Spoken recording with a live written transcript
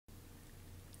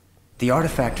The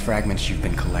artifact fragments you've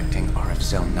been collecting are of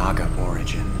Zelnaga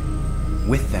origin.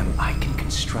 With them, I can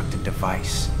construct a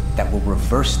device that will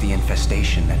reverse the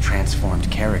infestation that transformed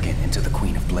Kerrigan into the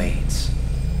Queen of Blades.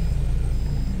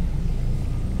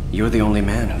 You're the only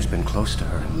man who's been close to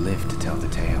her and lived to tell the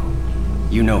tale.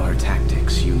 You know her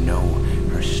tactics, you know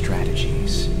her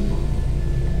strategies.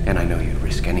 And I know you'd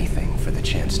risk anything for the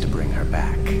chance to bring her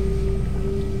back.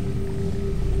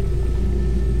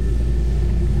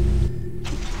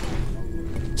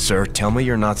 Sir, tell me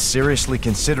you're not seriously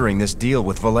considering this deal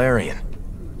with Valerian.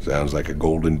 Sounds like a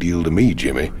golden deal to me,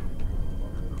 Jimmy.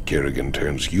 Kerrigan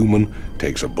turns human,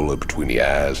 takes a bullet between the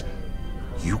eyes.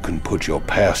 You can put your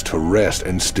past to rest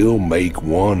and still make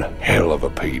one hell of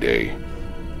a payday.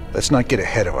 Let's not get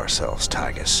ahead of ourselves,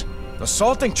 Tygus.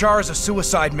 Assaulting Char is a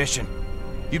suicide mission.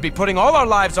 You'd be putting all our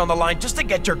lives on the line just to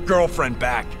get your girlfriend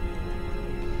back.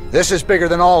 This is bigger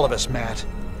than all of us, Matt.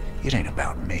 It ain't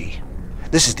about me.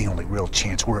 This is the only real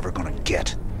chance we're ever gonna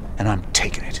get, and I'm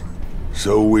taking it.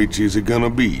 So which is it gonna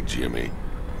be, Jimmy?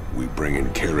 We bringing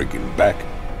Kerrigan back,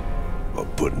 or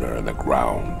putting her in the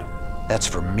ground? That's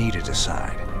for me to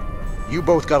decide. You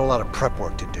both got a lot of prep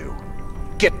work to do.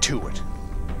 Get to it.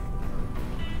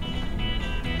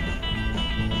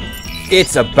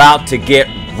 It's about to get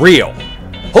real.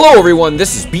 Hello everyone,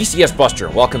 this is BCSBuster,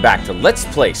 and welcome back to Let's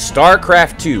Play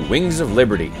Starcraft 2, Wings of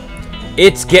Liberty.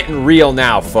 It's getting real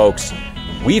now, folks.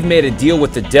 We've made a deal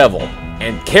with the devil,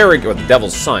 and Kerrigan, or the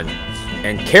devil's son,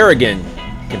 and Kerrigan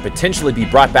can potentially be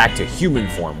brought back to human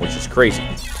form, which is crazy.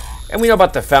 And we know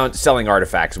about the selling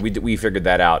artifacts. We figured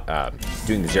that out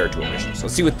doing the Zeratul mission. So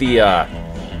let's see what the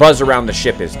buzz around the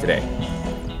ship is today.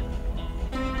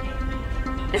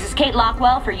 This is Kate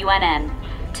Lockwell for UNN.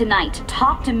 Tonight,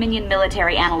 top Dominion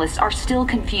military analysts are still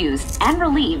confused and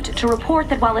relieved to report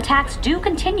that while attacks do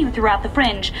continue throughout the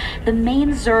Fringe, the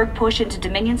main Zerg push into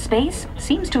Dominion space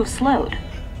seems to have slowed.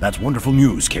 That's wonderful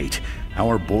news, Kate.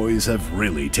 Our boys have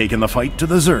really taken the fight to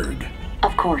the Zerg.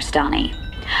 Of course, Donnie.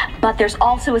 But there's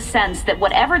also a sense that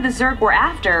whatever the Zerg were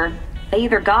after, they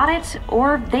either got it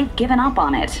or they've given up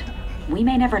on it. We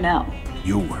may never know.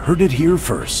 You heard it here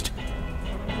first.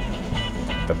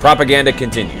 The propaganda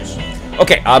continues.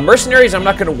 Okay, mercenaries I'm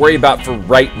not going to worry about for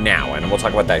right now, and we'll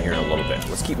talk about that here in a little bit.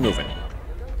 Let's keep moving.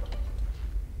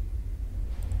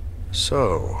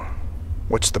 So,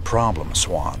 what's the problem,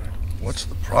 Swan? What's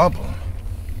the problem?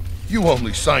 You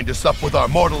only signed us up with our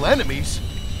mortal enemies.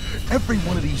 Every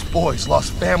one of these boys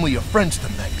lost family or friends to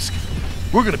Mengsk.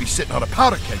 We're gonna be sitting on a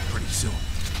powder keg pretty soon.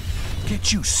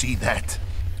 Can't you see that?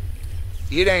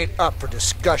 It ain't up for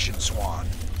discussion, Swan.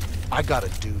 I gotta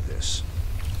do this.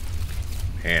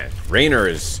 Man, Raynor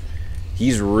is...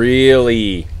 He's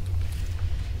really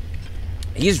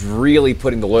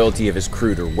putting the loyalty of his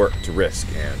crew to risk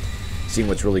and seeing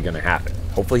what's really going to happen.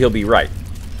 Hopefully he'll be right.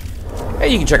 Hey,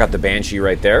 you can check out the Banshee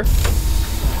right there.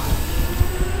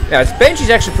 Yeah,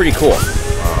 Banshee's actually pretty cool.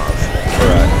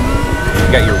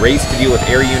 You've got your Wraiths to deal with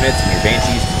air units and your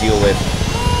Banshees to deal with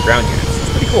ground units. It's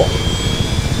pretty cool.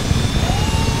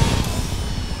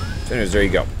 So anyways, there you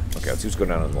go. Okay, let's see what's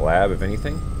going on in the lab, if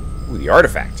anything. Ooh, the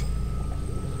artifact.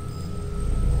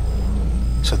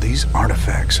 So these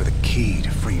artifacts are the key to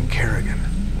freeing Kerrigan.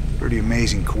 Pretty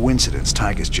amazing coincidence,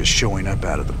 Tygus just showing up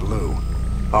out of the blue,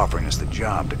 offering us the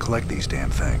job to collect these damn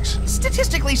things.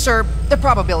 Statistically, sir, the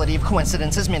probability of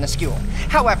coincidence is minuscule.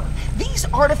 However, these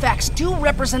artifacts do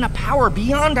represent a power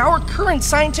beyond our current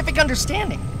scientific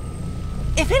understanding.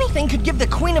 If anything could give the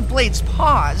Queen of Blades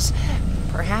pause,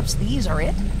 perhaps these are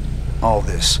it? All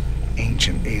this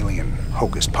ancient alien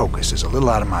hocus-pocus is a little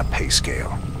out of my pay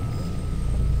scale.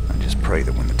 I just pray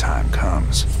that when the time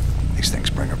comes, these things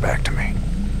bring her back to me.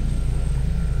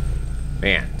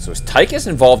 Man, so is Tychus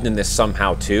involved in this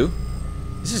somehow too?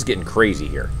 This is getting crazy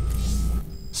here.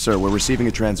 Sir, we're receiving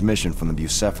a transmission from the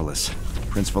Bucephalus.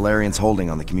 Prince Valerian's holding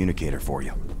on the communicator for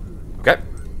you. Okay,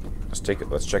 let's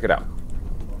check it out.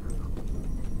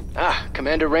 Ah,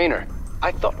 Commander Raynor.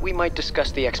 I thought we might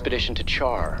discuss the expedition to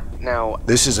Char. Now...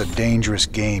 This is a dangerous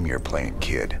game you're playing,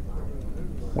 kid.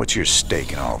 What's your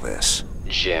stake in all this?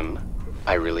 Jim,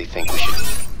 I really think we should...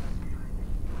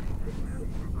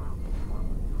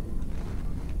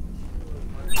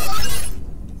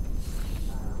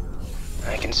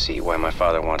 I can see why my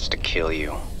father wants to kill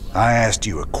you. I asked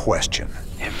you a question.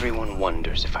 Everyone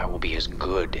wonders if I will be as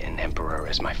good an emperor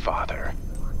as my father.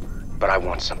 But I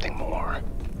want something more.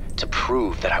 To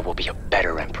prove that I will be a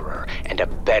better emperor and a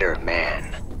better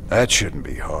man. That shouldn't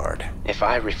be hard. If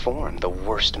I reform the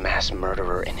worst mass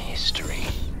murderer in history,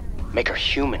 make her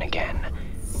human again,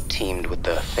 teamed with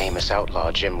the famous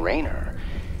outlaw Jim Raynor,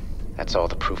 that's all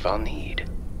the proof I'll need.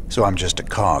 So I'm just a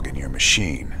cog in your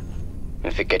machine.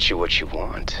 If it gets you what you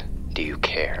want, do you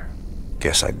care?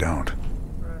 Guess I don't.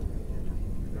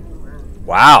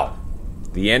 Wow.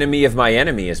 The enemy of my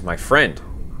enemy is my friend.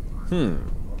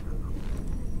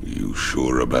 You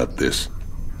sure about this?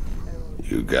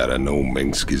 You gotta know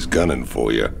Minsk is gunning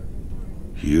for you.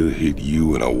 He'll hit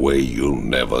you in a way you'll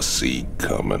never see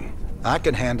coming. I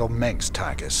can handle Minx,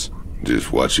 Tychus.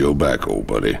 Just watch your back, old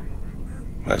buddy.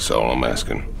 That's all I'm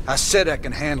asking. I said I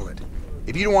can handle it.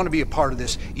 If you don't want to be a part of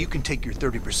this, you can take your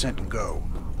 30% and go.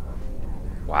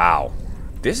 Wow.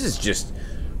 This is just...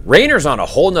 Raynor's on a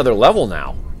whole nother level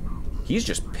now. He's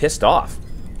just pissed off.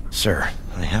 Sir,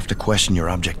 I have to question your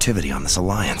objectivity on this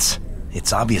alliance.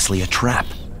 It's obviously a trap.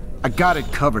 I got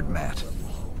it covered, Matt.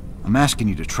 I'm asking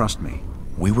you to trust me.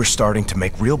 We were starting to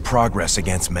make real progress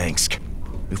against Minsk.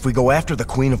 If we go after the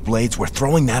Queen of Blades, we're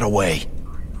throwing that away.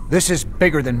 This is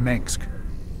bigger than Minsk.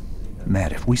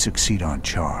 Matt, if we succeed on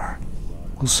Char,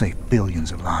 we'll save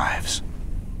billions of lives.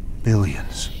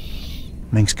 Billions.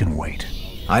 Minsk can wait.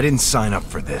 I didn't sign up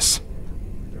for this.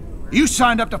 You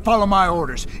signed up to follow my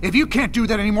orders. If you can't do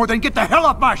that anymore, then get the hell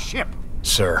off my ship!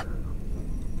 Sir.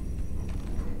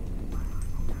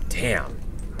 Damn.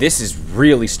 This is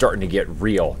really starting to get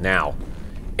real now.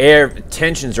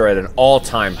 Tensions are at an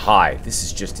all-time high. This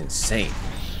is just insane.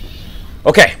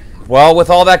 Okay. Well, with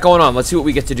all that going on, let's see what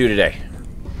we get to do today.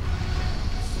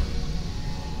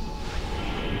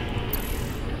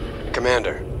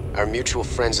 Commander, our mutual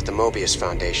friends at the Mobius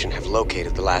Foundation have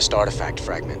located the last artifact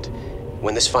fragment.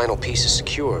 When this final piece is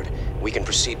secured, we can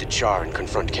proceed to Char and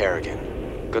confront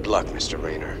Kerrigan. Good luck, Mr.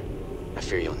 Raynor. I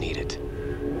fear you'll need it.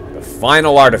 The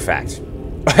final artifact.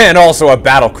 And also a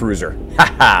battle cruiser.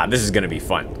 Haha, this is gonna be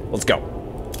fun. Let's go.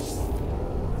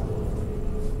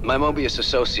 My Mobius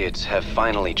associates have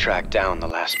finally tracked down the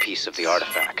last piece of the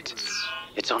artifact.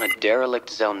 It's on a derelict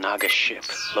Zelnaga ship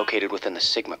located within the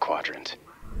Sigma Quadrant.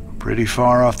 Pretty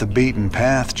far off the beaten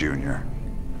path, Junior.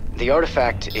 The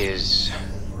artifact is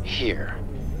here.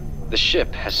 The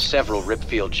ship has several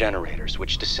ripfield generators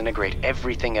which disintegrate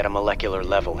everything at a molecular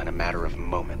level in a matter of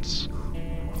moments.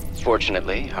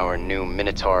 Fortunately, our new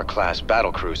Minotaur-class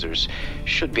battlecruisers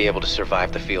should be able to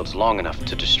survive the fields long enough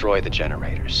to destroy the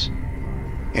generators.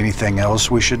 Anything else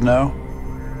we should know?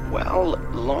 Well,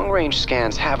 long-range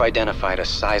scans have identified a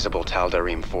sizable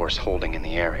Tal'Darim force holding in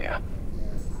the area.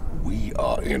 We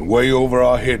are in way over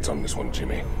our heads on this one,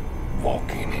 Jimmy.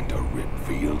 Walking into rip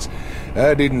fields.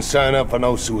 I didn't sign up for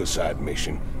no suicide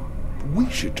mission. We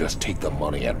should just take the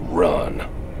money and run.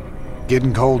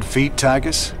 Getting cold feet,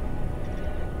 Tychus?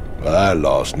 I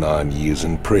lost 9 years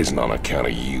in prison on account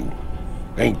of you.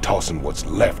 Ain't tossing what's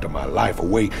left of my life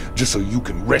away just so you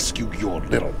can rescue your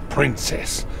little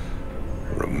princess.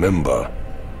 Remember,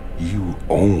 you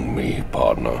own me,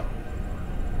 partner.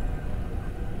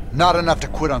 Not enough to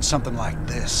quit on something like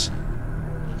this.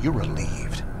 You're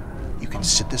relieved. You can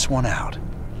sit this one out,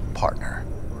 partner.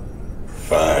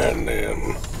 Fine,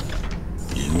 then.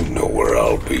 You know where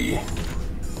I'll be.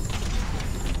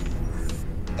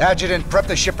 Adjutant, prep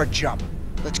the ship for jump.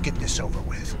 Let's get this over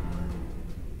with.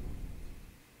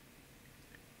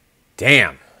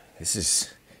 Damn. This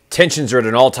is... Tensions are at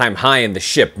an all-time high in the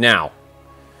ship now.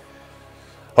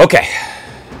 Okay.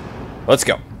 Let's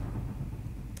go.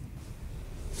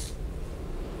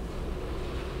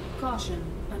 Caution.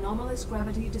 Anomalous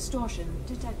gravity distortion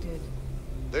detected.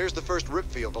 There's the first rip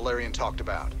field Valerian talked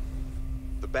about.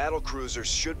 The battle cruisers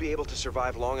should be able to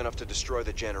survive long enough to destroy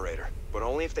the generator, but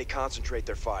only if they concentrate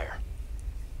their fire.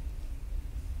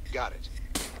 Got it.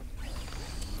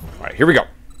 Alright, here we go.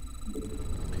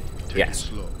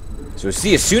 Yes. So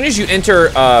see, as soon as you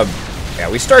enter, yeah,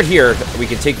 we start here, we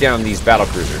can take down these battle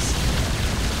cruisers.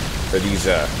 Or these,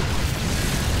 there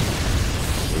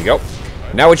you go.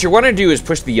 Now what you want to do is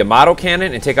push the Yamato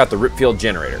cannon and take out the Ripfield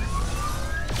generator.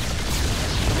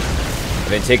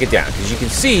 And then take it down. Because you can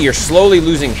see you're slowly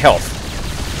losing health.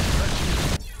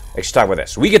 I should talk about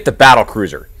this. We get the battle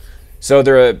cruiser. So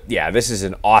they're, yeah, this is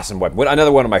an awesome weapon.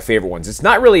 Another one of my favorite ones. It's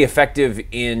not really effective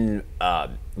in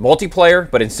multiplayer,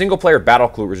 but in single player, battle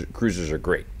cruisers are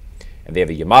great. And they have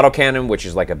a Yamato cannon, which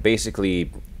is like a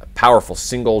basically powerful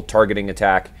single targeting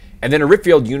attack. And then a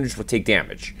Ripfield units will take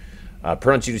damage.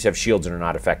 Perun's units have shields and are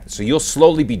not affected. So you'll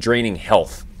slowly be draining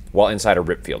health while inside a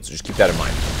Ripfield. So just keep that in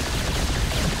mind.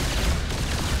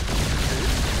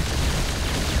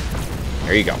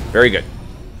 There you go. Very good.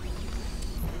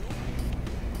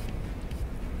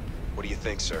 What do you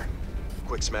think, sir?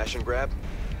 Quick smash and grab?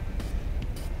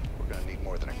 We're gonna need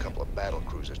more than a couple of battle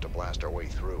cruisers to blast our way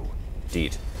through.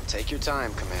 Indeed. Take your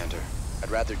time, Commander.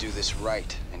 I'd rather do this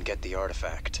right and get the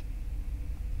artifact.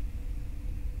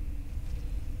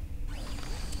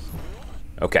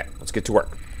 Okay, let's get to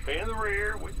work. In the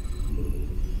rear.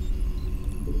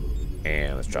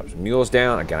 And let's drop some mules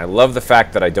down. Again, I love the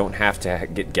fact that I don't have to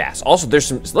get gas. Also, there's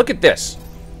some... Look at this.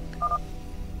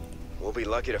 We'll be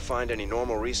lucky to find any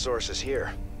normal resources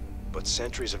here. But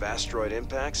centuries of asteroid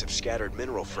impacts have scattered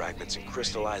mineral fragments and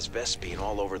crystallized Vespene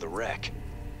all over the wreck.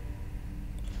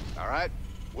 All right,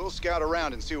 we'll scout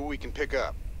around and see what we can pick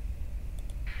up.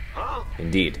 Huh?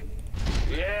 Indeed.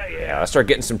 Yeah. Let's start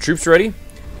getting some troops ready.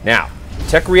 Now,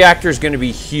 tech reactor is going to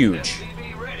be huge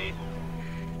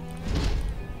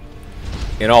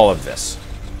in all of this.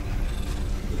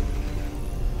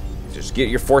 Just get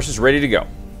your forces ready to go.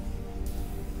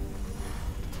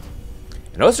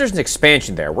 Notice there's an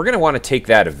expansion there. We're going to want to take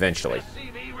that eventually.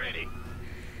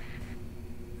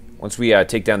 Once we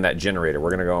take down that generator, we're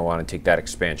going to want to take that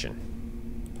expansion.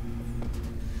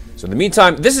 So in the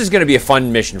meantime, this is going to be a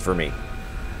fun mission for me.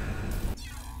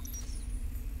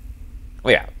 Oh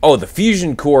yeah. Oh, the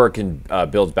fusion core can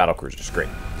build battlecruisers. Great.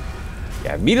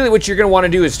 Yeah, immediately what you're going to want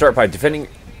to do is start by getting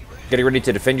ready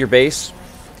to defend your base,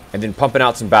 and then pumping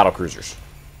out some battlecruisers.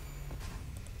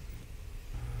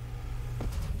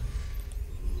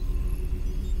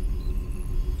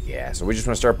 Yeah, so we just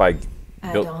want to start by...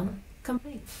 Add-on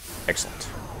complete. Excellent.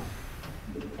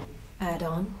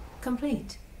 Add-on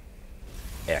complete.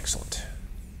 Excellent.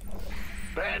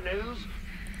 Bad news?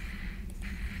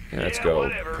 Yeah, let's go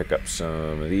pick up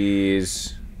some of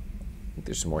these. I think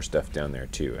there's some more stuff down there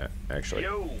too, actually.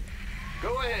 Yo,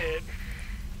 go ahead.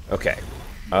 Okay.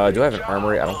 Do I have an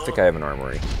armory? I don't think I have an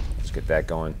armory. Let's get that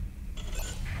going.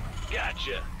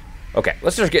 Gotcha. Okay,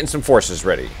 let's start getting some forces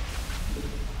ready.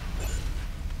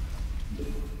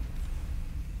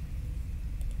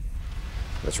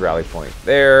 Let's rally point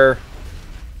there.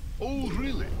 Oh,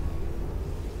 really?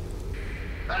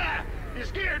 Ah, you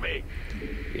scared me.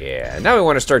 Yeah, now we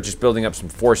want to start just building up some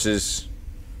forces.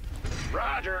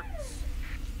 Roger.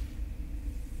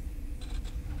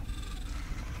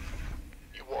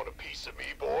 You want a piece of me,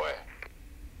 boy?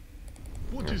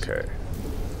 What is Okay.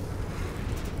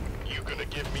 You gonna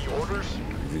give me orders?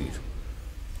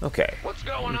 Okay. What's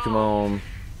going Come on? on.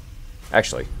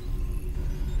 Actually.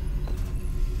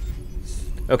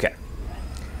 Okay.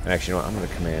 Actually, you know what? I'm going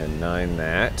to command 9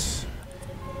 that.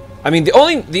 I mean, the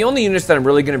only units that I'm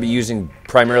really going to be using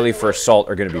primarily for assault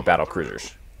are going to be battle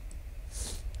cruisers.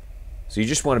 So you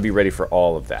just want to be ready for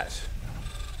all of that.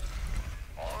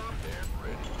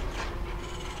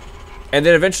 And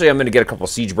then eventually I'm going to get a couple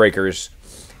siege breakers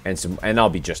and I'll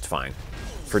be just fine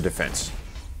for defense.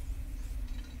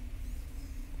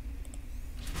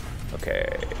 Okay.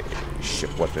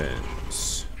 Ship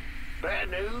weapons. Bad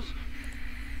news?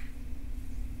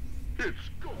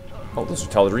 Oh, those are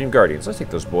Tal'Darim Guardians. Let's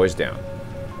take those boys down.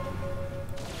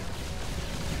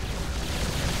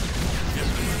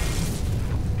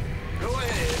 Go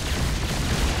ahead.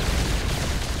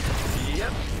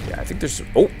 Yep. Yeah, I think there's...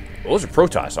 Oh, those are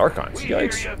Protoss Archons.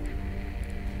 Yikes.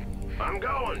 I'm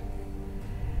going.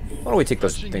 Why don't we take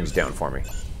those things down for me?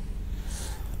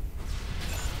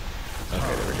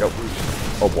 Okay, there we go.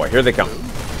 Oh boy, here they come.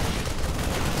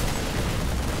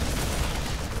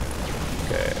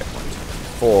 Okay, 1,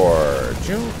 2, 4,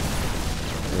 jump.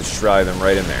 Let's just rally them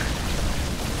right in there.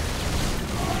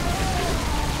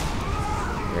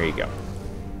 There you go.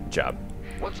 Good job.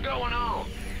 What's going on?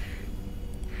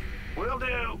 Will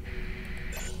do.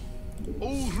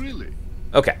 Oh, really?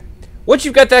 Okay. Once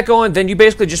you've got that going, then you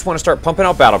basically just want to start pumping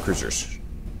out battle cruisers.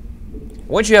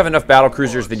 Once you have enough battle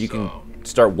cruisers, then you can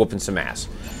start whooping some ass.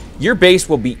 Your base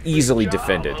will be easily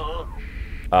defended.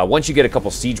 Once you get a couple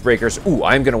siege breakers, ooh,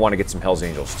 I'm going to want to get some Hell's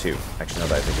Angels too. Actually, now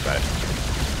that I think about it.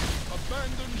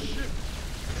 Abandoned ship.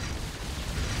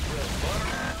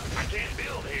 I can't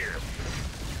build here.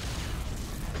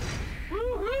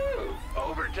 Woohoo!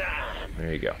 Overtime.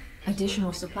 There you go.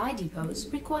 Additional supply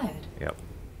depots required. Yep.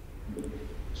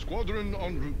 Squadron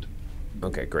en route.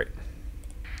 Okay, great.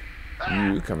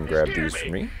 You come grab these for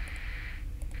me.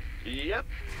 Yep.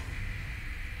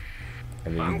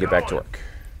 And then you can get back to work.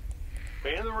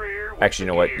 In the rear. Actually,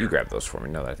 you know what? You grab those for me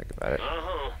now that I think about it.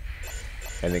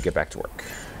 And then get back to work.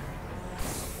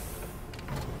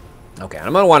 Okay,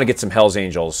 I'm going to want to get some Hell's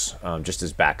Angels just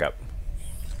as backup.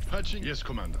 Patching. Yes,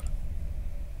 Commander.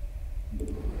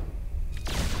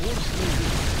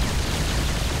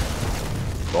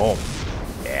 Boom.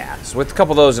 Yeah, so with a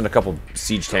couple of those and a couple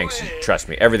siege tanks, trust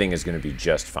me, everything is going to be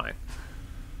just fine.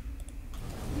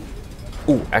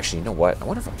 Ooh, actually, you know what? I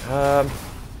wonder if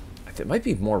it might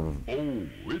be more... Oh,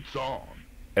 it's on.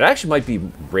 It actually might be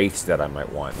Wraiths that I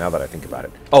might want, now that I think about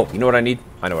it. Oh, you know what I need?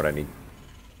 I know what I need.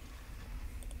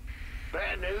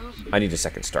 Bad news? I need a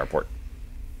second starport.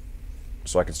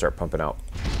 So I can start pumping out.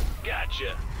 Gotcha.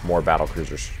 Gotcha. More battle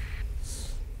cruisers.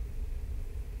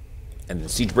 And then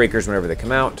siege breakers whenever they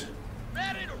come out.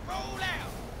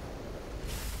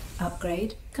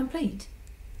 Upgrade complete.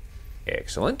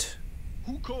 Excellent.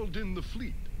 Who called in the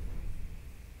fleet?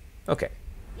 Okay.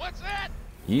 What's that?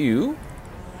 You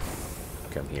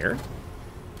come here.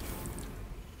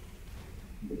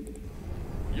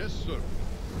 Yes, sir.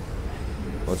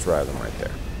 Let's ride them right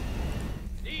there.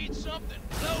 Need something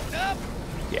blown up?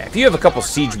 Yeah, if you have a couple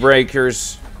siege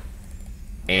breakers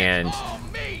and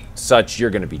such, you're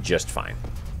going to be just fine.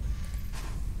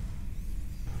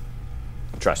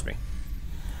 Trust me.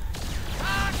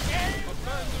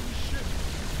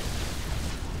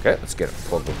 Okay, let's get it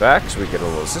pulled back so we get a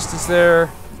little assistance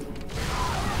there.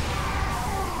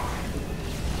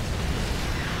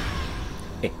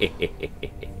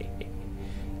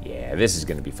 Yeah, this is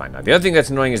going to be fine now. The other thing that's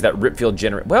annoying is that rip field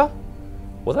generator. Well,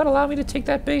 will that allow me to take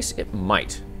that base? It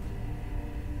might.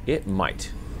 It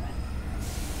might.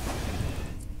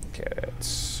 Okay,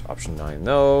 let's option 9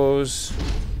 those.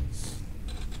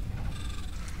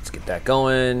 Let's get that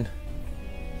going.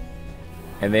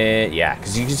 And then, yeah,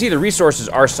 because you can see the resources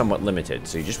are somewhat limited,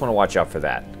 so you just want to watch out for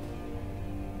that.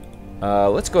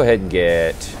 Let's go ahead and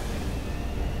get...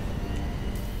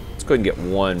 Let's go ahead and get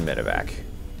 1 medevac.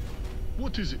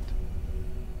 What is it?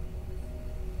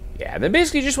 Yeah, and then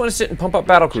basically you just want to sit and pump up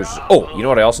battle cruisers. Oh, you know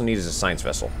what I also need is a science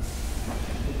vessel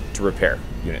to repair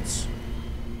units.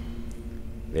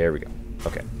 There we go.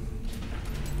 Okay.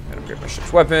 And upgrade my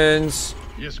ship's weapons.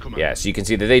 Yes, Commander. Yeah, so you can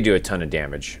see that they do a ton of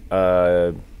damage.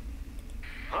 Huh?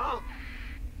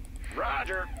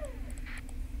 Roger.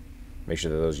 Make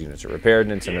sure that those units are repaired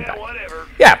and then send them back. Whatever.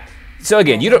 Yeah. So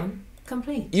again, you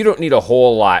don't need a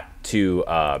whole lot to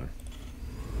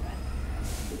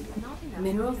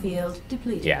Mineral field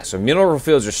depleted. yeah, so mineral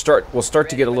fields will start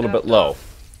to get a little bit low.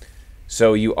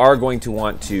 So you are going to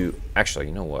want to actually,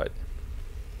 you know what?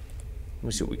 Let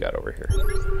me see what we got over here.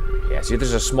 Yeah, see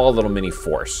there's a small little mini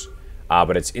force.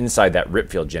 But it's inside that rip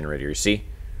field generator, you see?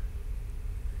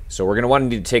 So we're going to want to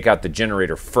need to take out the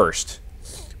generator first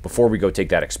before we go take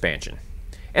that expansion.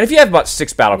 And if you have about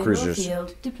 6 battle cruisers,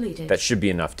 that should be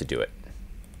enough to do it.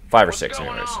 5 or 6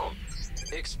 anyways.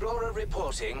 Explorer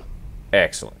reporting.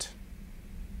 Excellent.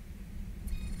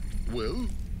 Well,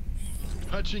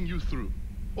 patching you through.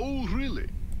 Oh, really?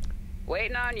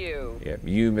 Waiting on you. Yeah,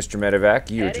 you, Mr. Medevac,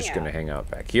 you're just going to hang out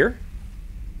back here.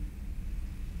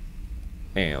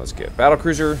 And let's get battle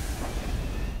cruiser.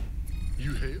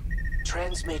 You hail?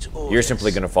 Transmit orders. You're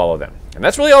simply going to follow them. And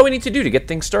that's really all we need to do to get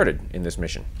things started in this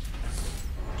mission.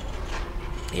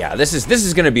 Yeah, this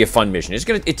is going to be a fun mission.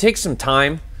 It takes some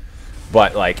time,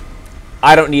 but like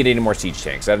I don't need any more siege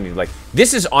tanks. I don't need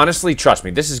this is honestly, trust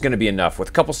me, this is going to be enough with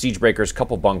a couple siege breakers, a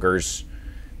couple bunkers.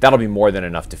 That'll be more than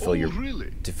enough to fill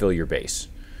your base.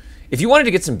 If you wanted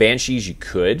to get some banshees, you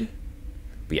could.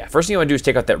 But yeah, first thing you want to do is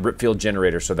take out that rip field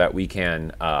generator so that we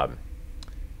can what are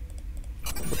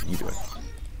you doing?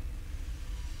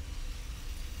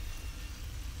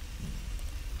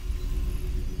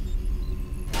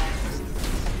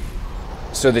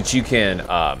 So that you can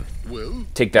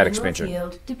take that expansion.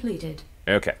 Field depleted.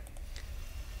 Okay.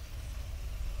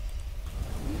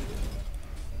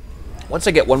 Once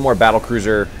I get 1 more battle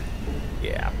cruiser,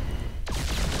 yeah.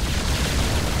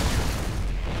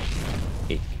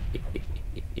 You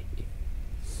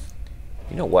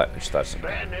know what? I just thought something.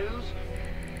 Bad news?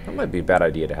 That might be a bad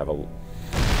idea to have a...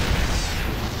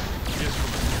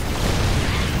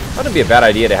 That would be a bad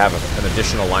idea to have an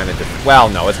additional line of defense. Well,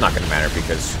 no, it's not going to matter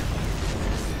because...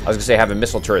 I was going to say have a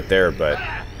missile turret there, but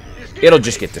it'll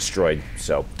just get destroyed,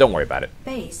 so don't worry about it.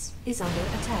 Base is under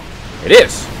attack. It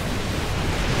is!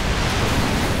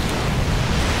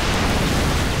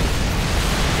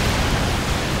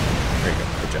 There you go.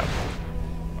 Good job.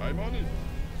 I'm on it.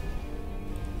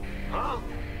 Huh?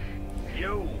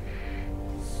 Yo.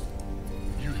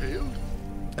 You hailed?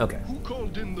 Okay. Who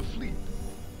called in the fleet?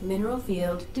 Mineral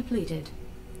field depleted.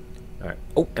 Alright.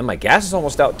 Oh, and my gas is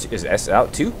almost out. Is S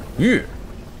out too? Yeah.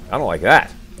 I don't like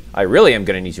that. I really am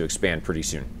going to need to expand pretty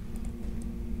soon.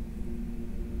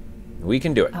 We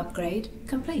can do it. Upgrade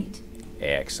complete.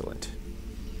 Excellent.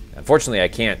 Unfortunately, I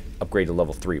can't upgrade to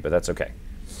level 3, but that's okay.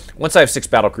 Once I have 6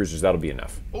 battle cruisers, that'll be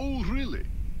enough. Oh, really?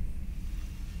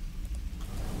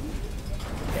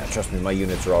 Yeah, trust me, my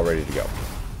units are all ready to go.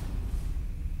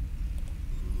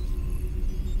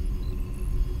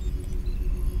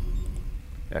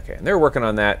 Okay, and they're working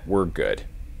on that. We're good.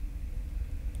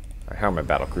 All right, how are my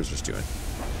battle cruisers doing?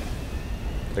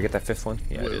 Did I get that 5th one?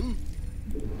 Yeah, I did.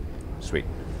 Sweet.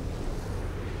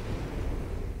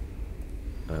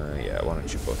 Yeah, why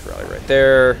don't you both rally right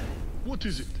there? What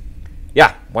is it?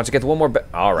 Yeah, once I get the one more...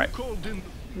 All right.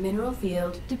 Mineral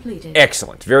field depleted.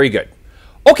 Excellent. Very good.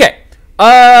 Okay.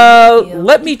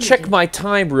 Let me check my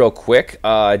time real quick.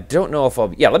 Don't know if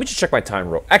I'll... Yeah, let me just check my time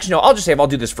real... Actually, no, I'll just save. I'll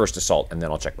do this first assault, and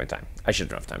then I'll check my time. I should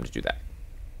have enough time to do that.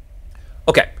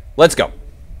 Okay, let's go.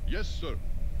 Yes, sir.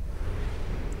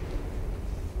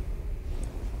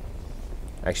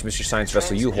 Actually, Mr. Science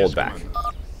Vessel, you hold back.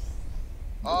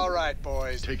 All right,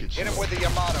 boys. Hit him with the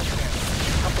Yamato cannon.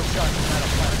 Couple shots from that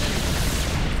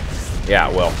planet. Yeah,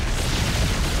 well.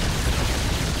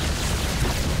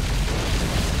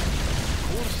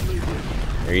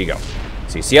 There you go.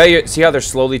 See how they're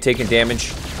slowly taking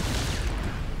damage?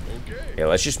 Yeah,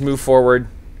 let's just move forward.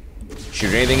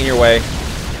 Shoot anything in your way.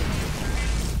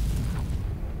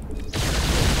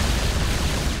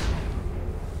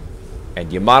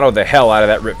 And Yamato the hell out of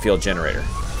that rip field generator.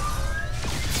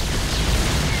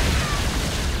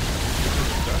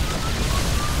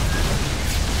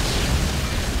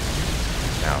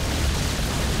 Now.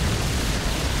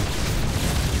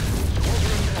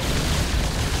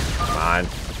 Come on.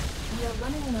 We are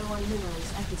running low on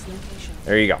minerals at this location.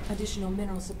 There you go. Additional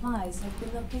mineral supplies have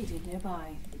been located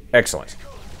nearby. Excellent.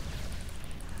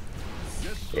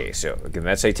 Okay, so again,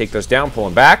 that's how you take those down, pull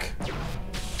them back.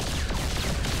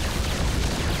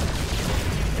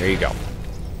 There you go.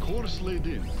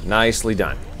 Nicely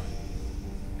done.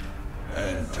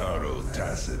 Antaro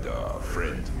Tassadar,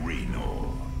 friend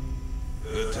Reno.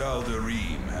 The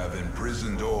Tal'Darim have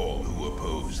imprisoned all who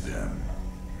oppose them.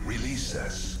 Release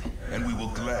us, and we will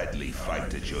gladly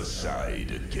fight at your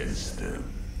side against them.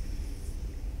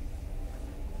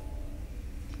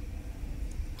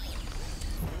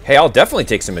 Hey, I'll definitely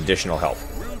take some additional help.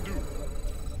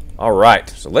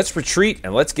 Alright, so let's retreat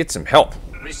and let's get some help.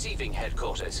 Receiving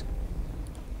headquarters.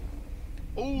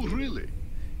 Oh, really?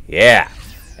 Yeah.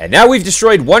 And now we've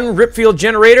destroyed one ripfield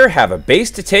generator, have a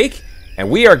base to take, and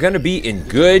we are going to be in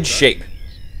good shape.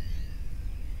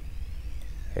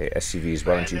 Hey, SCVs,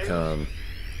 why don't you come?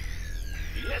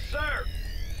 Yes, sir.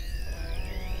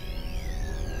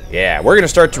 Yeah, we're going to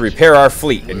start to repair our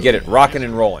fleet and get it rocking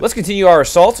and rolling. Let's continue our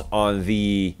assault on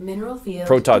the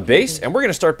Protod base, and we're going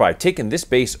to start by taking this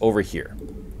base over here.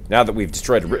 Now that we've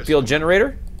destroyed a ripfield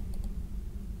generator,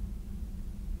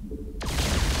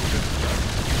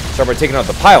 start by taking out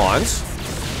the pylons.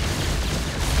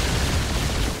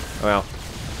 Well,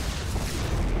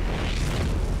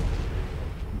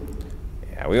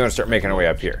 yeah, we want to start making our way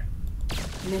up here.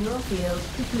 Mineral field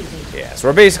depleted. Yeah, so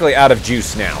we're basically out of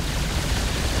juice now,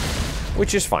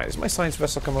 which is fine. Is my science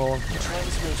vessel coming along?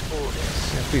 Transmit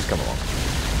orders. Yeah, please come along.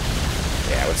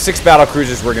 Yeah, with 6 battle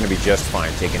cruisers, we're going to be just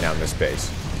fine taking down this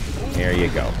base. There you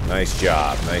go. Nice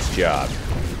job. Nice job.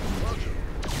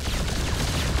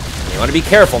 You want to be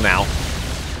careful now,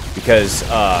 because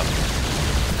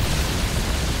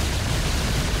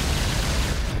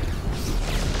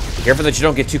be careful that you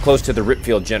don't get too close to the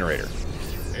ripfield generator.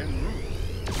 And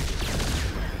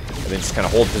then just kind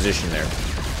of hold position there.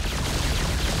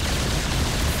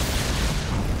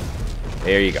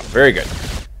 There you go. Very good.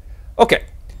 Okay.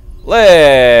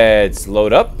 Let's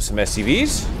load up some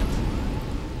SCVs.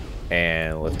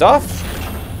 And lift off.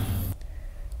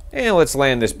 And let's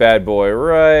land this bad boy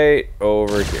right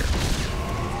over here.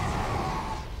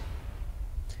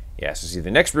 Yeah, so see, the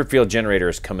next ripfield generator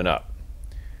is coming up.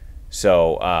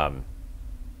 So,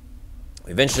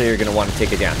 eventually you're going to want to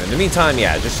take it down. In the meantime,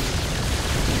 yeah, just...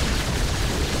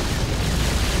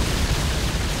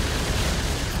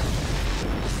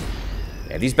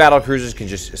 Yeah, these battle cruisers can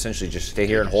just essentially just stay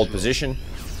here and hold position.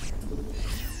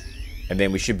 And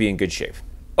then we should be in good shape.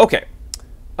 Okay.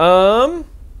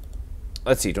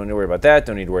 Let's see. Don't need to worry about that.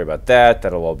 Don't need to worry about that.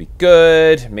 That'll all be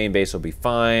good. Main base will be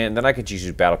fine. Then I could use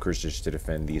battle cruisers to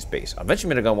defend these bases.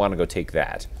 Eventually, I'm going to want to go take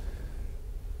that.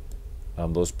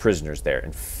 Those prisoners there.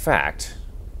 In fact,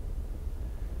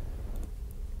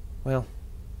 well,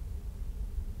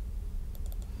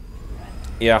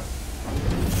 yeah.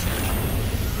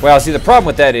 Well, see, the problem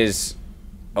with that is,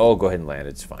 oh, go ahead and land.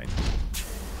 It's fine.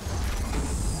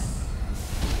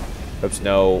 Oops,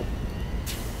 no.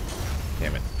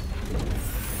 Damn it.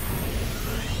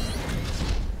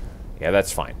 Yeah,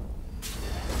 that's fine.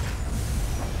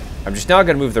 I'm just now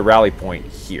going to move the rally point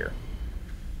here.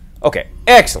 Okay,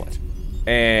 excellent.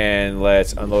 And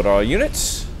let's unload our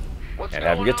units and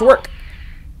have them get to work.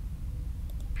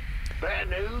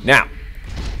 Now,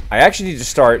 I actually need to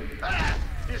start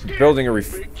building a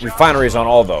refineries on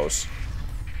all those.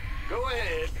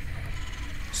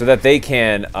 So that they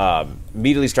can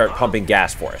immediately start pumping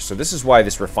gas for us. So this is why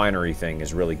this refinery thing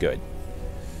is really good.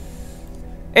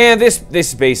 And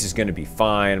this base is going to be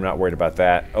fine. I'm not worried about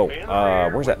that. Oh,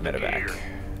 where's that medevac?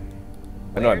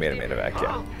 I know I made a medevac,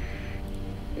 yeah.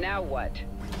 Now what?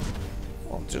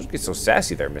 Well, just get so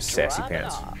sassy there, Miss Sassy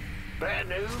Pants. Bad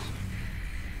news.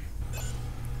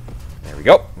 There we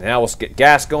go. Now let's get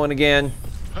gas going again.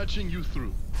 Patching you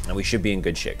through. And we should be in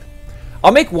good shape.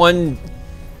 I'll make one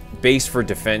base for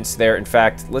defense there. In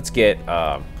fact, let's get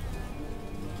some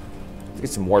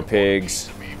more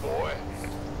pigs.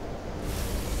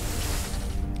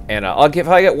 And if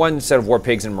I get one set of war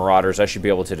pigs and marauders, I should be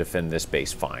able to defend this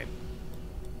base fine.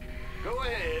 Go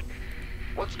ahead.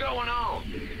 What's going on?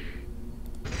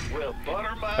 Well,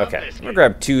 butter my Okay, I'm biscuit. gonna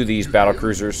grab 2 of these battle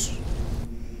cruisers.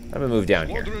 I'm gonna move down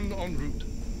here. Squadron en route.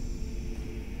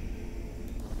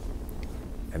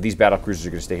 And these battle cruisers are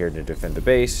gonna stay here to defend the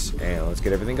base. And let's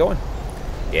get everything going.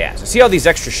 Yeah, so see all these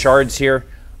extra shards here?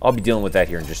 I'll be dealing with that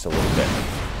here in just a little bit.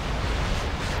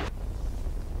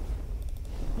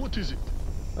 What is it?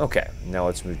 Okay, now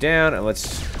let's move down and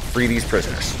let's free these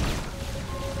prisoners.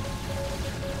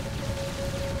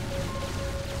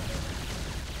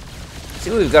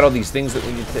 See, we've got all these things that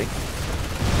we need to take.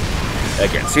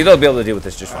 Again, see, they'll be able to deal with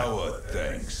this just fine. Our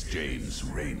thanks, James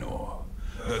Raynor.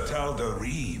 The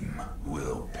Tal'Darim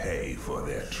will pay for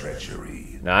their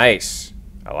treachery. Nice.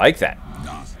 I like that.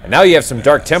 And now you have some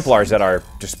Dark Templars at our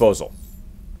disposal.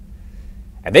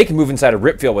 And they can move inside a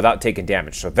rip field without taking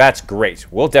damage, so that's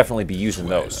great. We'll definitely be using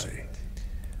those.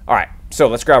 Alright, so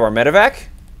let's grab our medevac.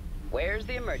 Where's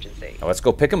the emergency? Now let's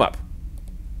go pick them up.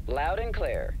 Loud and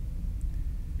clear.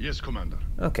 Yes, Commander.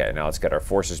 Okay, now let's get our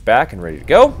forces back and ready to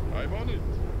go. I'm on it.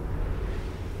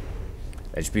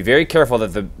 And just be very careful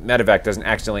that the medevac doesn't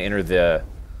accidentally enter the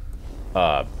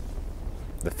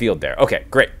field there. Okay,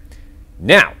 great.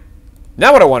 Now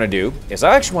what I want to do is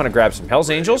I actually want to grab some Hell's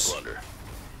Angels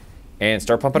and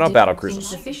start pumping out battle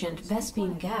cruisers. Insufficient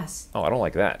Vespene gas. Oh, I don't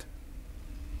like that.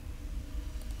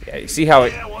 Yeah, you see how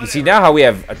you see now how we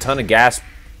have a ton of gas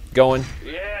going?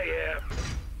 Yeah.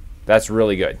 That's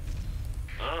really good.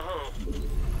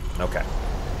 Okay.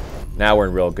 Now we're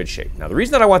in real good shape. Now the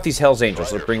reason that I want these Hell's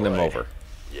Angels, let's bring them over.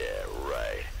 Yeah,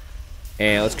 right.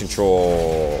 And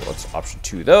let's option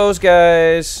 2 those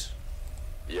guys.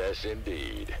 Yes,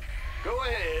 indeed. Go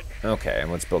ahead. Okay,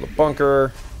 and let's build a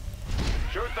bunker.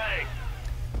 Sure thing.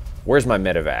 Where's my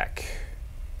medevac?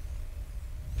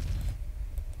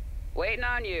 Waiting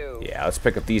on you. Yeah, let's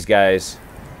pick up these guys.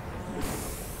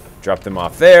 Drop them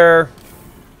off there.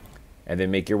 And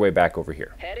then make your way back over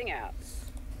here. Heading out.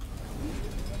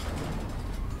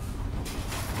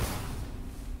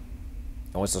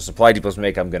 And once the supply depots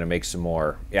make, I'm going to make some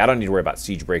more. Yeah, I don't need to worry about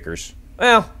siege breakers.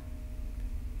 Well,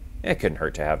 it couldn't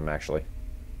hurt to have them, actually.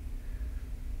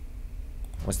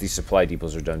 Once these supply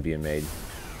depots are done being made.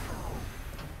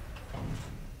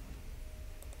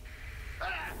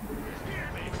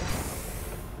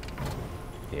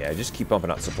 Yeah, just keep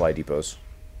pumping out supply depots.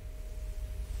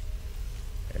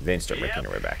 And then start making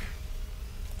your way back.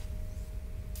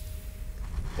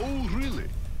 Oh, really?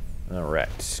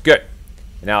 Alright, good.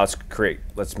 Now let's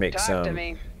make Talk some... to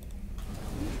me.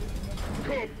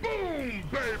 Kaboom,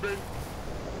 baby!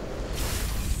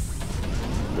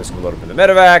 This can load up in the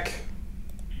medevac.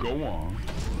 Go on.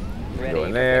 Go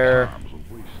in there.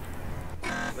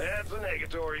 That's a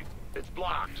negatory. It's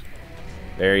blocked.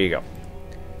 There you go.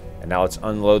 And now let's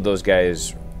unload those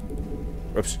guys.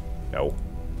 Oops. No.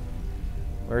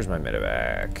 Where's my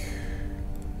medevac?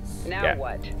 Now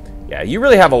what? Yeah, you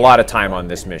really have a lot of time on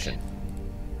this mission.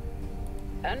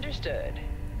 Understood.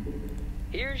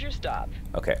 Here's your stop.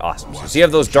 Okay, awesome. So you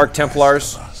have those Dark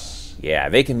Templars? Yeah,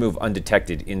 they can move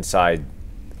undetected inside,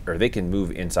 or they can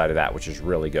move inside of that, which is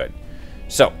really good.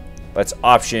 So, let's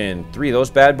option 3 of those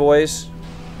bad boys.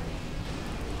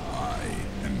 I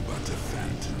am but a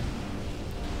phantom.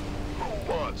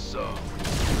 Who wants some?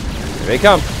 Here they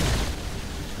come.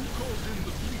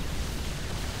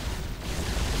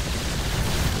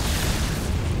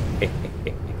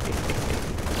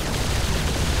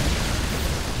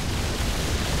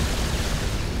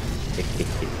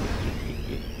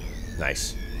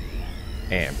 Nice.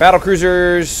 And battle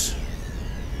cruisers.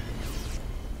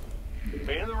 In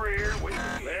the rear,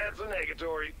 that's a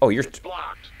negatory. Oh, you're It's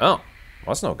blocked. Oh, well,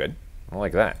 that's no good. I don't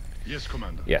like that. Yes,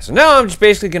 Commander. Yeah, so now I'm just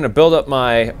basically going to build up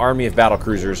my army of battle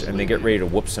cruisers and then get ready to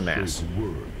whoop some ass.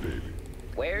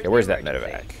 Okay, where's that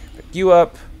medevac? Pick you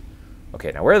up.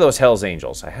 Okay, now where are those Hell's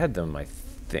Angels? I had them, I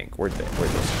think. Where'd those?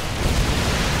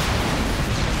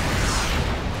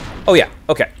 Oh, yeah.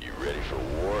 Okay. You ready for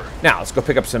war? Now, let's go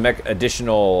pick up some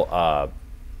additional...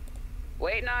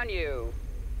 Waiting on you.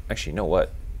 Actually, you know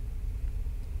what?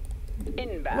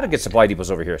 Inbound. I'm going to get supply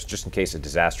depots over here just in case a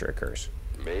disaster occurs.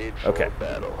 Made for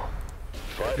battle.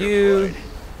 Fight or You... flight.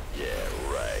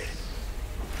 Yeah, right.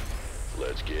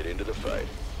 Let's get into the fight.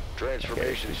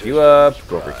 Transformation Pick you up,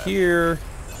 go over here.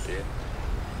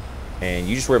 And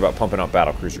you just worry about pumping up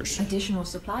battle cruisers. Additional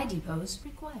supply depots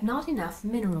required. Not enough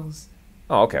minerals.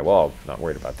 Oh, okay. Well, I'm not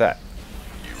worried about that.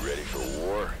 You ready for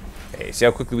war? Hey, see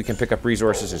how quickly we can pick up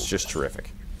resources? It's just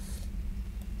terrific.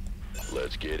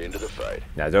 Let's get into the fight.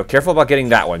 Now, though, careful about getting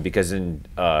that one, because then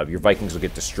your Vikings will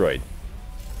get destroyed.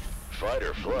 Fight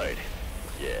or flight?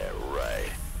 Yeah, right.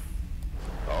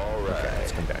 All right. Okay,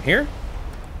 let's come down here.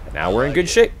 And now we're in good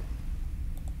shape.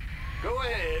 Go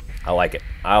ahead. I like it.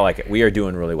 I like it. We are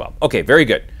doing really well. Okay, very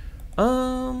good.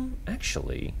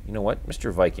 Actually, you know what,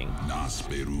 Mr. Viking,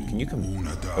 can you come?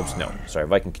 Oops, no. Sorry,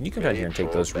 Viking. Can you come down here and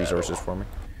take those resources for me?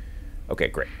 Okay,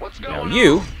 great. Now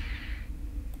you.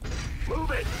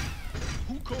 Move it.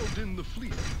 Who called in the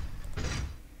fleet?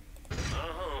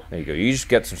 There you go. You just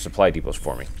get some supply depots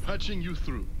for me. Patching you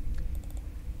through.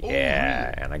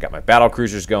 Yeah, and I got my battle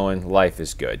cruisers going. Life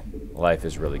is good. Life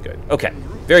is really good. Okay,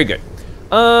 very good.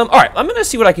 All right, I'm gonna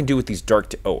see what I can do with these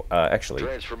dark. Actually,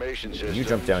 can you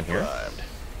jump down here?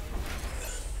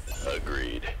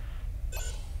 Agreed.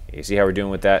 You see how we're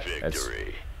doing with that?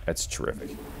 That's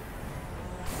terrific.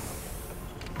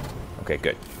 Okay,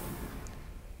 good.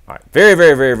 All right, very,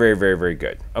 very, very, very, very, very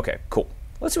good. Okay, cool.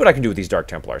 Let's see what I can do with these Dark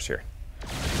Templars here.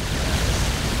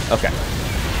 Okay.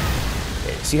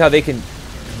 See how they can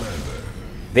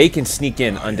sneak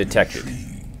in undetected.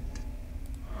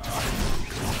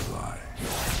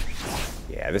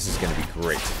 Yeah, this is going to be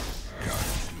great.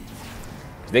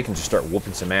 They can just start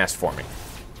whooping some ass for me.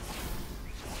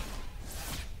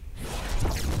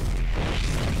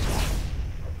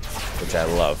 Which I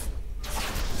love.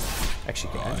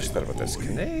 Actually, I just thought about this.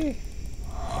 Can they?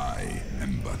 I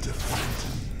am but a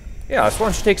phantom. Yeah, let's why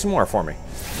don't you take some more for me?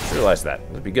 Just realized that.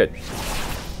 That'd be good.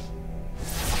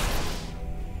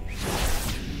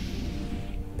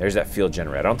 There's that field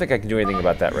generator. I don't think I can do anything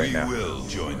about that right now. We will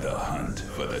join the hunt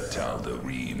for the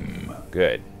Tal'Darim.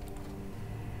 Good.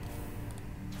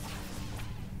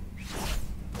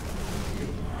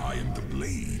 I am the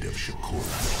blade of Shakura.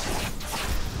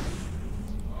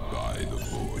 By the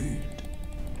void.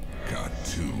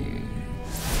 Khartoum.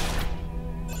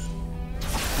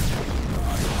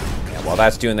 Yeah, while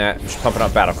that's doing that, I'm just pumping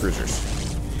up battle cruisers.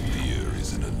 Fear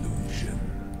is an illusion.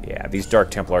 Yeah, these Dark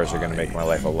Templars are going to make my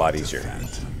life a lot easier.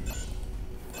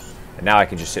 And now I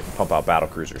can just sit and pump out battle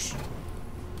cruisers.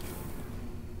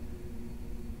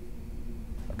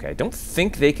 Okay, I don't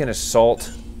think they can assault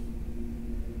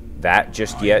that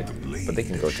just yet, but they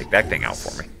can go take that thing out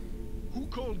for me. Who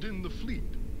called in the fleet?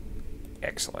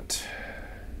 Excellent.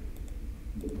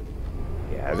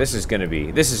 Yeah, this is gonna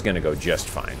go just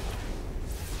fine.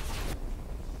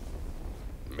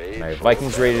 My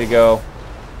Vikings ready to go.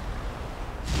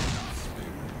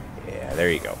 Yeah, there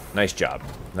you go. Nice job.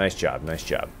 Nice job. Nice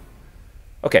job.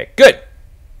 Okay, good.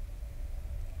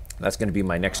 That's gonna be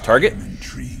my next target.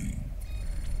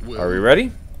 Are we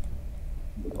ready?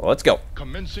 Well, let's go.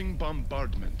 Commencing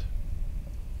bombardment.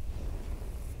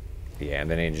 Yeah,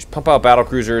 and then I just pump out battle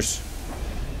cruisers.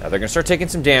 Now they're gonna start taking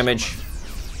some damage.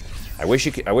 I wish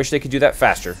they could do that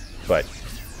faster, but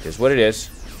it is what it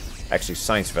is. Actually,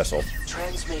 science vessel.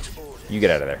 You get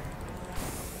out of there.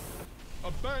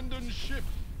 Abandon ship.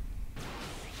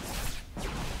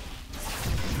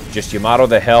 Just Yamato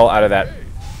the hell out of that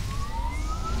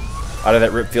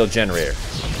rip field generator.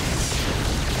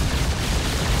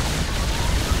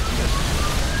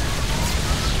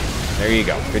 There you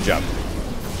go. Good job.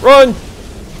 Run!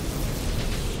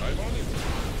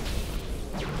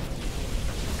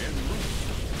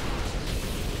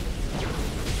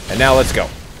 And now let's go.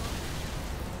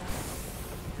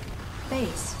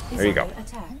 Base is there you go.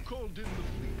 Attack.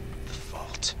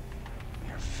 Vault.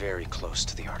 We are very close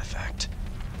to the artifact.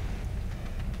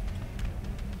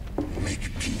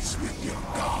 Make peace with your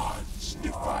gods,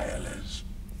 defilers.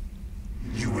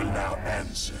 You will now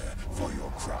answer for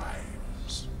your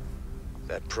crimes.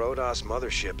 That Protoss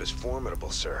mothership is formidable,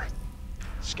 sir.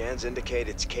 Scans indicate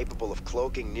it's capable of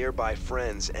cloaking nearby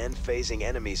friends and phasing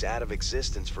enemies out of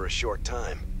existence for a short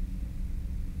time.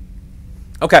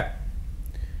 Okay.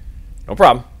 No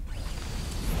problem.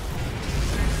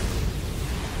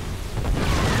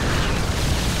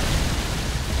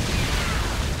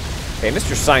 Hey,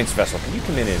 Mr. Science Vessel, can you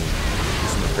come in and do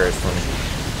some repairs for me?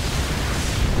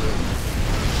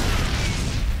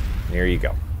 There you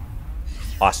go.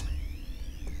 Awesome.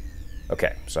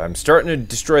 Okay, so I'm starting to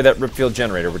destroy that ripfield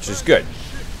generator, which is good.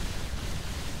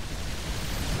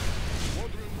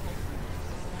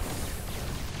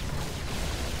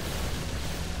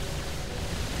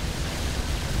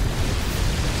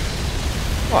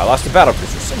 Oh, I lost a battle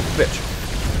cruiser. Son of a bitch.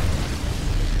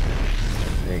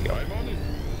 There you go.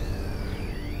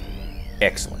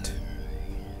 Excellent.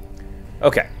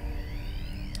 Okay.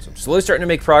 So I'm slowly starting to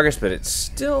make progress, but it's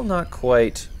still not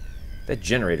quite... That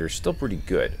generator is still pretty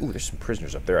good. Ooh, there's some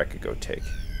prisoners up there I could go take.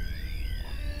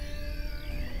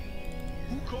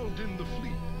 Who called in the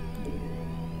fleet?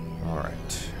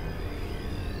 Alright.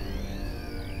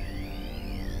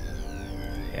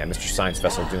 Yeah, Mr. Science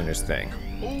Vessel doing his thing.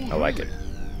 I like it.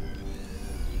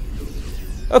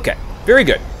 Okay, very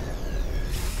good.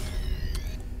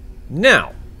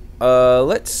 Now,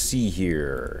 let's see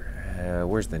here.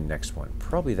 Where's the next one?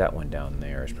 Probably that one down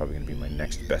there is probably going to be my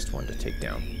next best one to take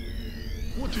down.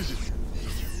 What is it?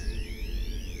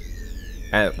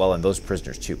 And, well, and those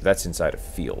prisoners too, but that's inside a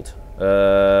field.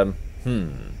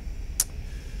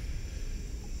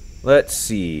 Let's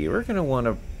see. We're going to want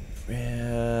to...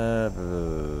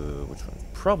 which one?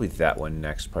 Probably that one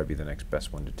next. Probably be the next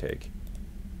best one to take.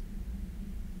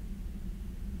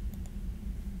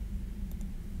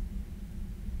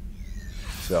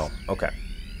 So, okay.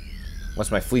 Once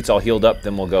my fleet's all healed up,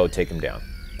 then we'll go take him down.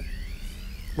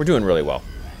 We're doing really well.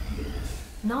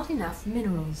 Not enough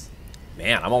minerals.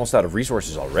 Man, I'm almost out of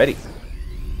resources already.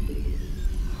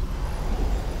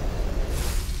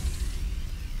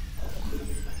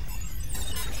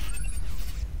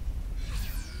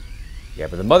 Yeah,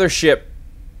 but the mothership...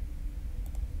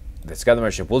 That's got the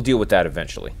mothership. We'll deal with that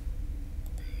eventually.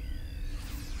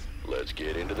 Let's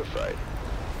get into the fight.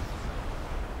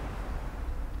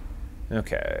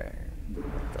 Okay.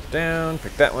 Drop down,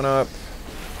 pick that one up.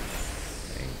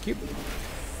 Thank you.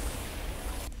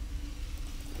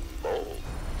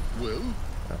 Well?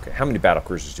 Okay, how many battle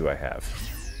cruisers do I have?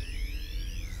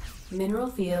 Mineral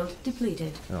field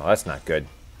depleted. Oh, that's not good.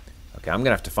 Okay, I'm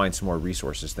gonna have to find some more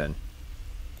resources then.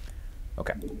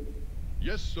 Okay.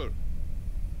 Yes, sir.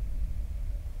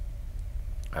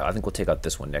 I think we'll take out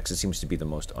this one next. It seems to be the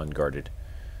most unguarded.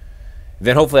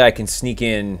 Then hopefully I can sneak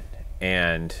in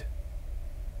and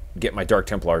get my Dark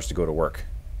Templars to go to work.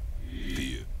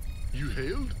 You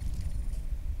hailed?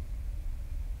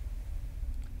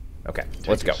 Okay,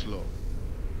 let's go.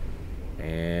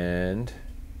 And...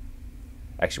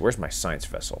 Actually, where's my science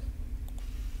vessel?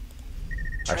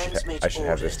 I should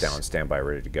have this down, standby,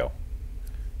 ready to go.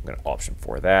 I'm going to option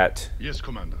for that. Yes,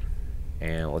 Commander.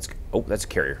 And let's go. Oh, that's a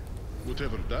carrier.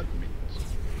 Whatever that means.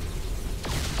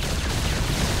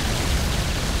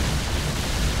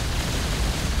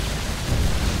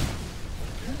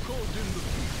 Who called in the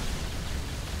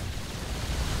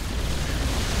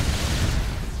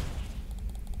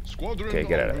fleet? Squadron. Okay,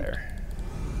 get out of there.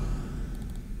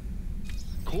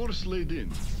 Course laid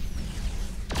in.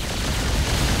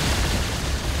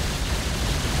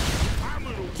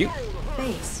 Cute.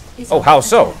 Oh, how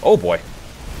so? Oh boy.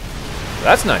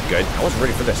 That's not good. I wasn't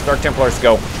ready for this. Dark Templars,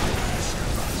 go.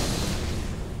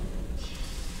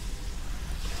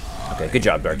 Okay, good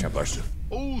job, Dark Templars.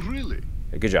 Oh, really?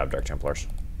 Hey, good job, Dark Templars.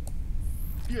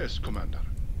 Yes, Commander.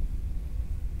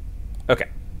 Okay.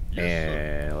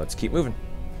 And let's keep moving.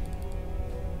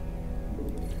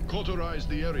 Cauterize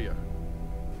the area.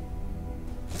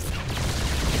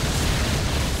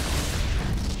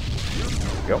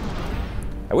 There we go.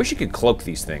 I wish you could cloak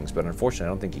these things, but unfortunately I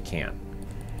don't think you can.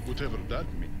 Whatever that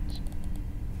means.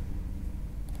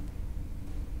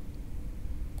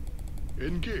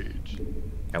 Engage.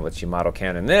 And let's Yamato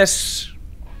cannon this.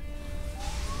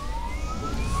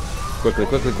 Quickly,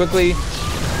 quickly, quickly.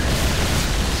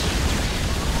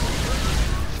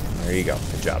 There you go.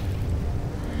 Good job.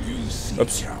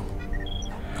 Oops.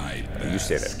 You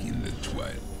stay there.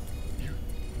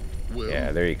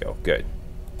 Yeah, there you go. Good.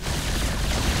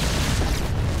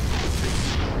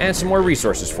 And some more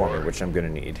resources for me, which I'm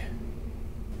going to need.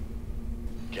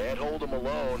 Can't hold them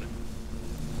alone.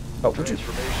 Oh, would you?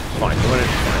 Fine. You want it?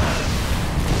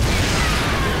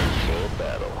 Full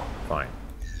battle. Fine.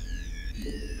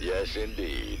 Yes,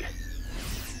 indeed.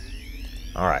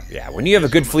 Alright, yeah. When you have a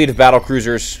good fleet of battle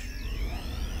cruisers,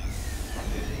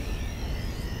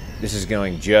 this is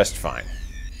going just fine.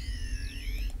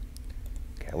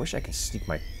 Okay, I wish I could sneak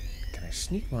my... Can I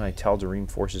sneak my Tal'Darim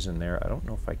forces in there? I don't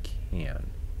know if I can.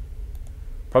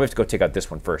 Probably have to go take out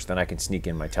this one first, then I can sneak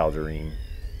in my Tal'Darim.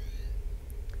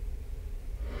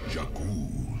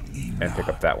 And pick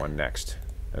up that one next.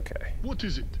 Okay. What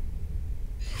is it?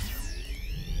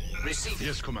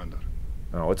 Yes, Commander.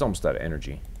 Oh, it's almost out of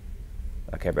energy.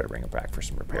 Okay, I better bring it back for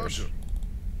some repairs. Roger.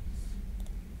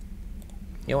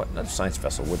 You know what? Another science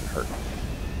vessel wouldn't hurt.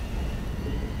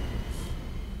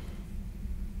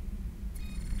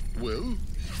 Well?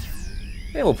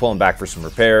 And we'll pull him back for some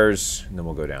repairs, and then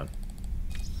we'll go down.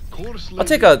 I'll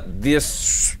take out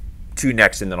this two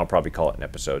next, and then I'll probably call it an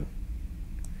episode.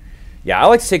 Yeah, I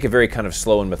like to take a very kind of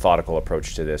slow and methodical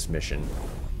approach to this mission.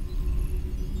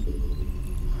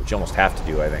 you almost have to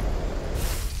do, I think.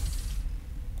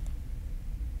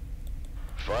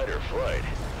 Fight or flight?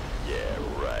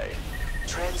 Yeah, right.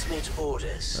 Transmit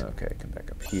orders. Okay, come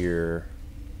back up here.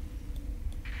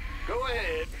 Go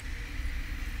ahead.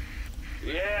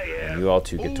 Yeah. And you all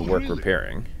two get to work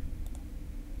repairing.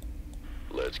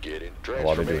 Let's get in.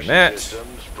 While they're doing that,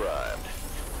 Systems primed.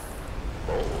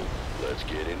 Bold. Let's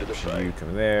get into the fight. you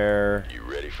come there. You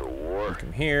ready for war? You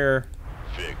come here.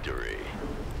 Victory.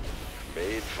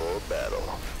 Made for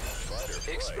battle.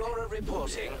 Explorer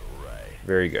reporting.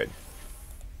 Very good.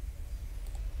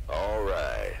 All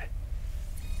right.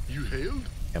 You hailed?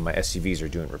 And my SCVs are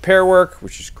doing repair work,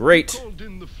 which is great. Called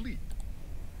in the fleet.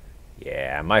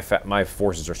 Yeah, my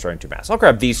forces are starting to mass. I'll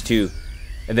grab these two,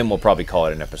 and then we'll probably call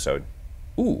it an episode.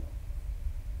 Ooh.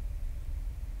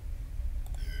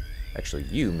 Actually,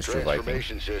 you, Mr. Viking.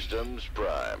 Transformation systems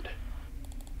primed.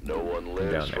 No one down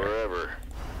lives there. forever.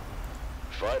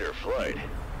 Fight or flight?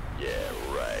 Yeah,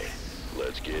 right.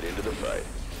 Let's get into the fight.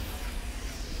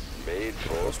 Made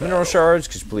for Those mineral shards,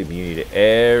 because believe me, you need it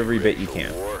every bit you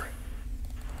can. war?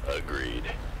 Agreed.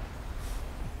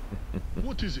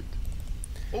 What is it?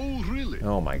 Oh, really?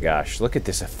 Oh my gosh, look at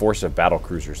this force of battle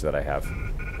cruisers that I have.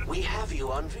 We have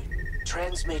you on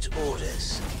transmit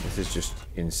orders. This is just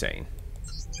insane.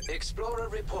 Explorer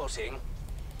reporting.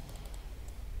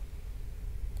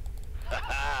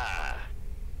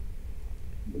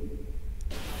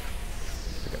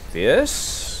 Pick up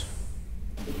this.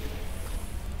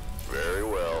 Very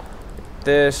well.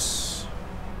 This.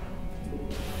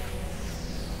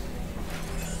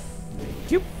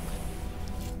 Thank you.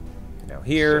 Now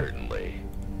here. Certainly.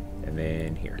 And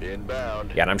then here.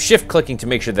 Inbound. Yeah, and I'm shift clicking to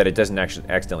make sure that it doesn't actually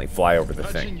accidentally fly over the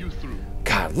thing.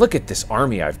 God, look at this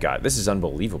army I've got. This is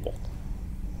unbelievable.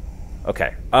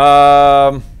 Okay.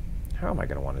 How am I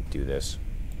going to want to do this?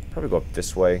 Probably go up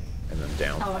this way and then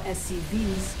down. Our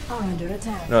SCVs are under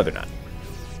attack. No, they're not.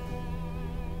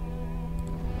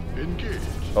 Engage.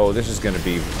 Oh, this is going to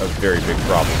be a very big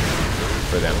problem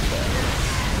for them.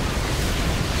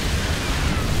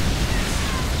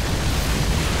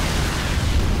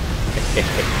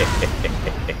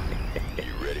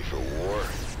 You ready for war?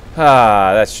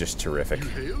 Ah, that's just terrific.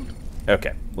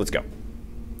 Okay, let's go.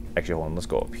 Actually, hold on. Let's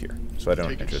go up here so I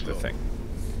don't enter the thing.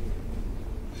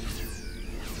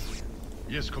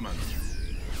 Yes, Commander.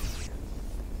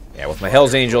 Yeah, with my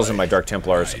Hell's Angels and my Dark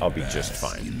Templars, I'll be just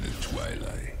fine. In the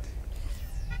twilight.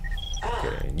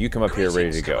 Okay, and you come up here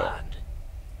ready to go.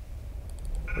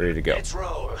 Ready to go. Let's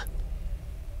roll.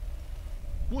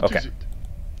 Okay.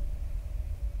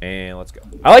 And let's go.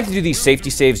 I like to do these safety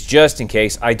saves just in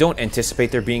case. I don't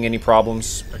anticipate there being any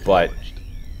problems, but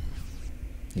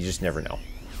you just never know.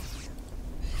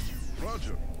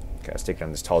 Roger. Okay, let's take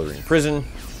down this Tal'Darim prison.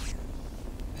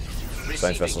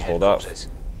 Science vessels hold up.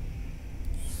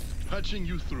 Patching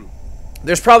you through.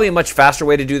 There's probably a much faster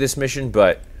way to do this mission,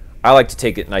 but I like to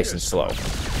take it nice and slow.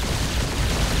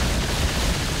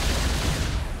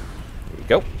 There you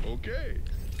go. Okay.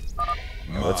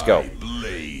 Now let's go. My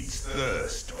blades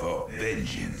thirst for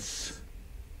vengeance.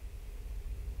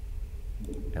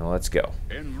 And let's go.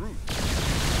 En route.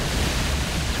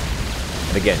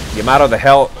 And again,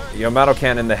 Yamato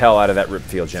cannon the hell out of that rip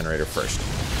field generator first.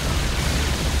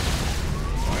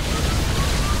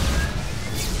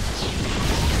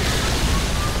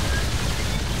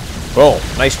 Boom.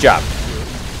 Nice job.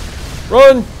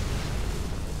 Run!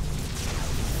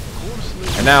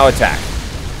 And now attack.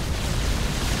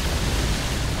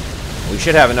 We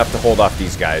should have enough to hold off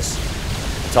these guys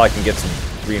until I can get some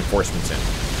reinforcements in.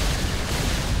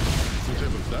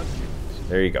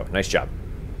 There you go. Nice job.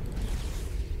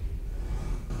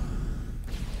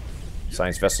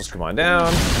 Science vessels, come on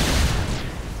down.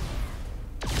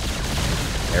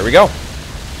 There we go.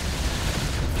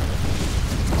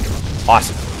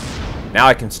 Awesome. Now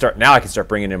I can start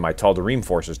bringing in my Tal'Darim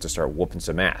forces to start whooping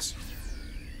some ass.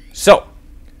 So,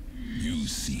 You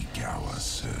seek our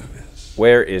service.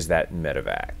 where is that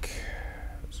medevac?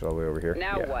 So all the way over here.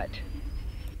 Now Yeah. what?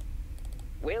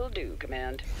 Will do,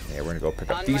 Command. Yeah, we're gonna go pick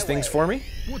up On these my things way. for me.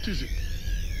 What is it?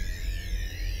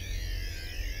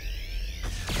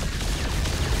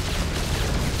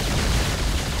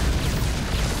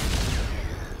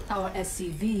 Our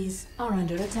SCVs are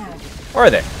under attack. Or are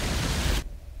they?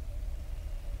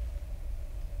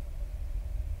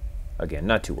 Again,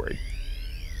 not too worried.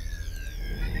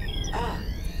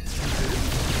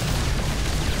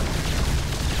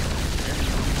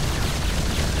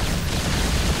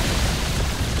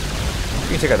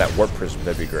 You can take out that warp prism,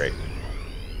 that'd be great.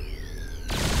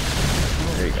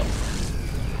 There you go.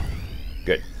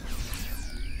 Good.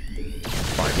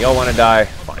 Fine, y'all want to die?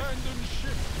 Fine.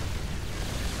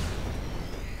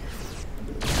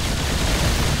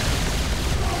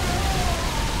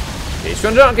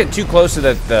 just don't get too close so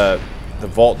that the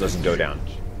vault doesn't go down.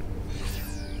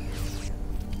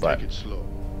 But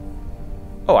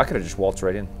oh, I could have just waltzed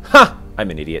right in. Ha! I'm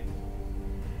an idiot.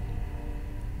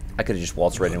 I could have just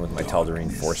waltzed right in with my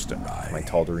Tal'Darim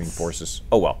forces.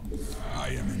 Oh well. I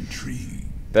am intrigued.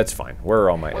 That's fine. Where are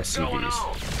all my SCVs?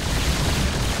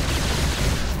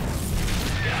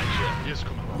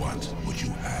 What would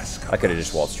you ask? I could have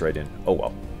just waltzed right in. Oh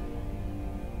well.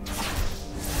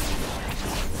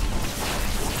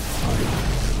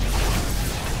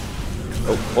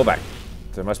 Oh, pull back.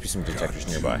 There must be some detectors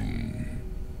nearby.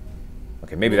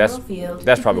 Okay, maybe that's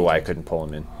probably why I couldn't pull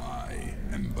him in. I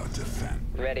am but a fan.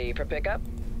 Ready for pickup?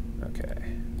 Okay.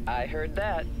 I heard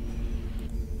that.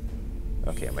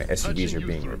 Okay, my SCVs are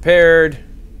being repaired.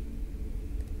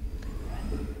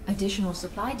 Additional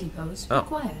supply depots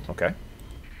required. Okay.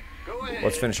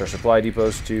 Let's finish our supply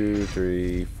depots. 2,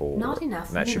 3, 4. Not enough.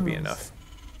 And that should be minerals. enough.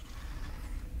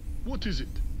 What is it?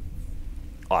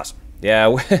 Awesome.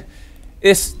 Yeah,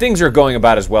 things are going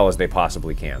about as well as they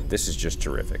possibly can. This is just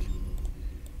terrific.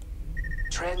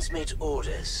 Transmit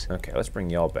orders. Okay, let's bring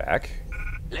y'all back.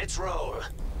 Let's roll.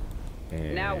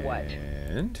 And Now what?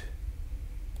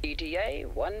 ETA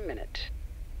 1 minute.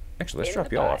 Actually, let's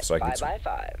drop y'all off so I can get 5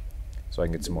 by 5. so I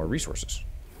can get some more resources.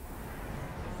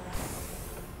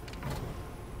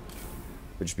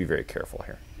 But just be very careful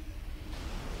here.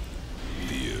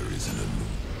 Fear is an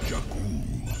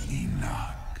Jakku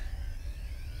Enoch.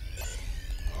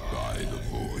 By the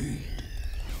void,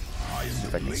 I am See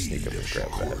if I can sneak up and grab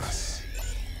that.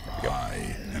 There we go.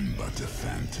 I am but a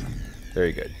phantom.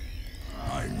 Very good.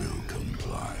 I will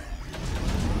comply.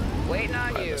 Waiting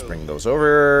on you. Let's bring those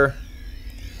over.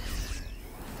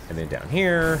 And then down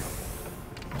here.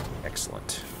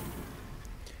 Excellent.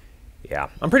 Yeah,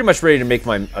 I'm pretty much ready to make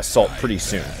my assault pretty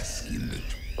soon.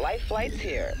 Life flight's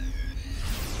here.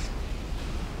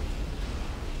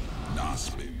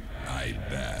 Nasby, I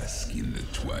bask in the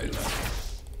twilight.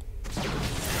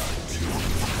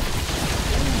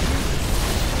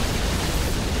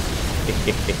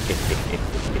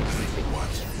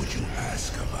 What would you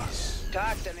ask of us?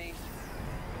 Talk to me.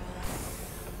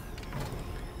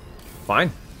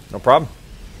 Fine, no problem.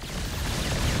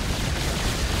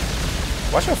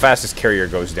 Watch how fast this carrier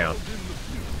goes down.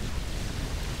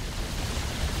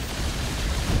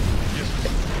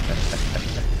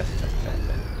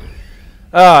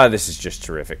 Ah, this is just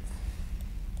terrific.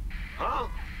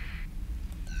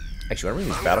 Actually, want to read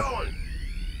these battle? I'm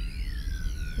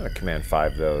going to command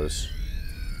 5 of those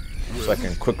so I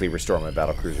can quickly restore my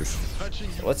battle cruisers.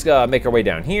 So let's make our way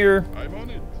down here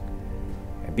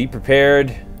and be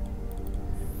prepared.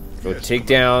 Go take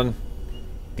down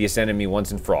this enemy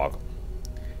once and for all.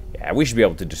 Yeah, we should be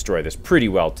able to destroy this pretty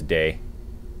well today.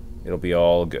 It'll be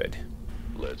all good.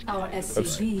 Our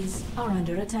SCVs are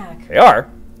under attack. They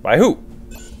are? By who?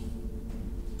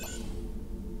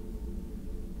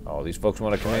 Oh, these folks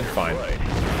want to come in? Fine.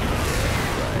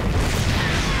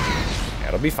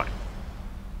 That'll be fine.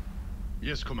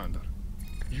 Yes, Commander.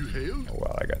 You hail? Oh,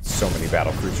 well, I got so many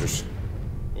battle cruisers.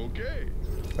 Okay.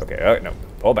 Okay, no.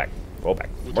 Pull back. Pull back.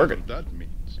 We're good. That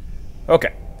means.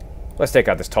 Okay. Let's take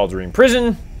out this Tal'Darim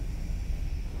prison.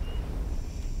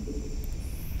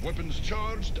 Weapons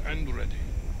charged and ready.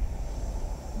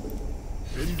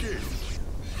 Engage.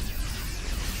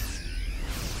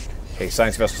 Okay,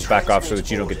 science vessels back off so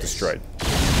that you don't get destroyed.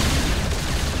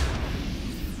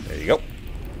 There you go.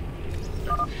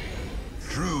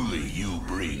 Truly, you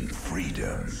bring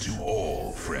freedom to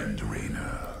all, friend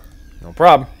Reyna. No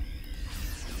problem.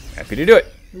 Happy to do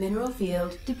it. Mineral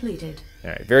field depleted.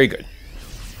 Alright, very good.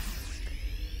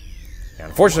 Yeah,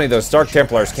 unfortunately, those Dark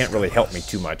Templars can't really help me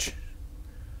too much.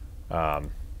 But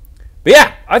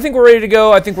yeah, I think we're ready to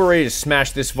go. I think we're ready to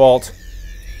smash this vault.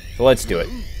 So let's do it.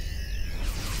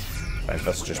 Science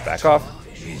vessel just back off.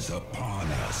 Is upon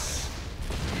us.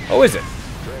 Oh, is it?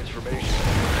 Transformation.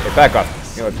 Hey, back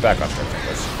off. You know what? Back off.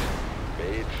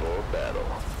 Made for battle.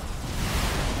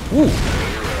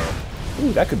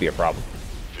 Ooh, that could be a problem.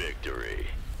 Victory.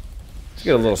 Let's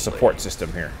get a little support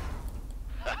system here.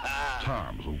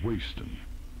 Time's a wasting.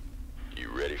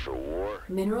 You ready for war?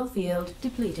 Mineral field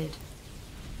depleted.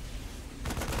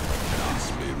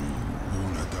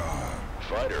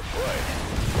 Fight or flight.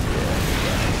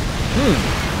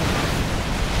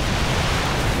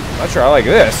 Not sure I like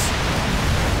this.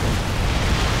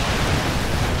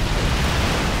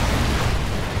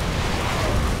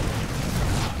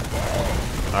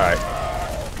 Alright.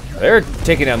 They're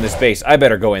taking down this base. I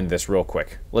better go in this real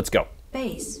quick. Let's go.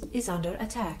 Base is under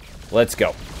attack. Let's go.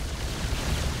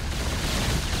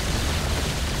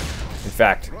 In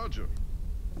fact, Roger.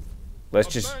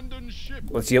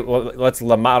 Let's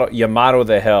Yamato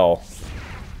the hell.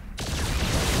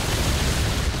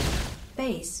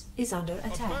 Base is under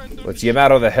attack. Let's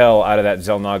Yamato the hell out of that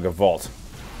Zelnaga vault.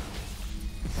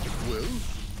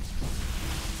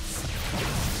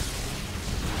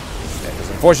 Yeah, 'cause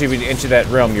unfortunately, when you enter that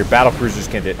realm, your battle cruisers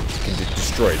can get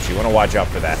destroyed. So you want to watch out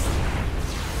for that.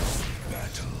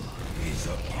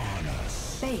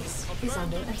 Base is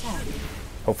under attack.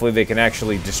 Hopefully, they can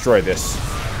actually destroy this.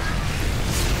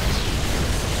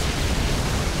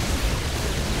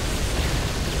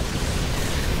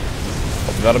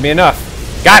 Hopefully, that'll be enough.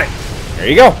 Got it. There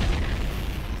you go.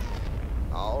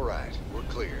 All right, we're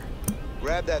clear.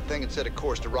 Grab that thing and set a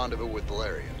course to rendezvous with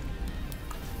Valerian.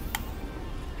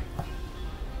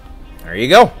 There you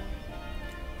go.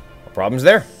 No problems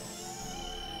there.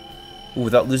 Ooh,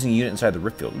 without losing a unit inside the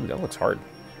rip field. Ooh, that looks hard.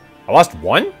 I lost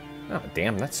one? Oh,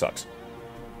 damn, that sucks.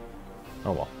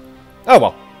 Oh, well. Oh,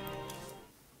 well.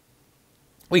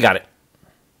 We got it.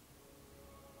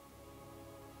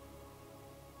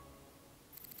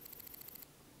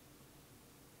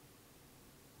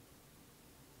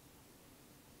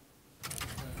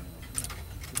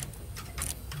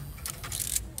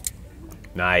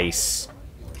 Nice.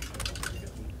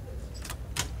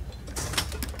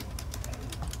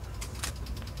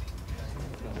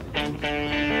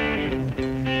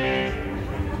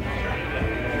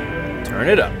 Turn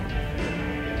it up.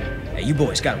 Hey, you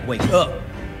boys gotta wake up.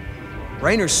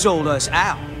 Raynor sold us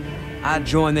out. I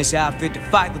joined this outfit to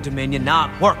fight the Dominion,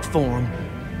 not work for him.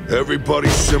 Everybody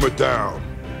simmer down.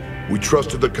 We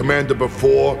trusted the commander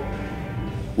before.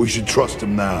 We should trust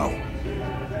him now.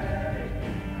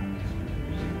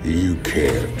 You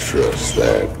can't trust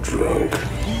that drunk.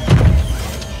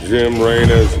 Jim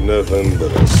Raynor's nothing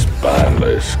but a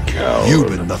spineless coward. You've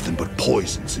been nothing but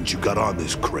poison since you got on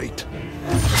this crate.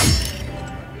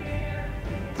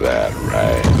 That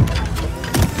right.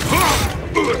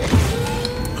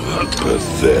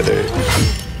 Pathetic.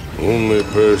 Only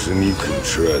person you can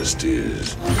trust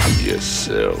is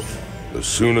yourself. The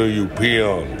sooner you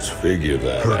peons figure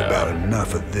that Heard out. about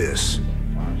enough of this.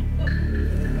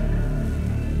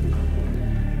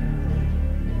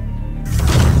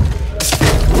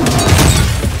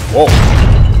 Whoa.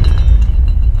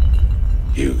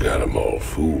 You got 'em all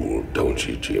fooled, don't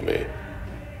you, Jimmy?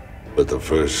 But the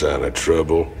first sign of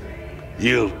trouble,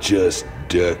 you'll just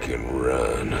duck and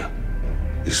run.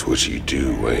 It's what you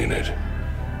do, ain't it?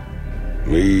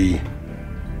 Me,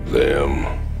 them,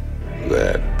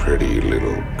 that pretty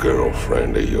little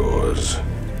girlfriend of yours.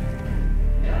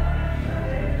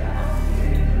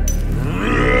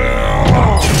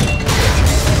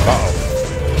 Uh-oh.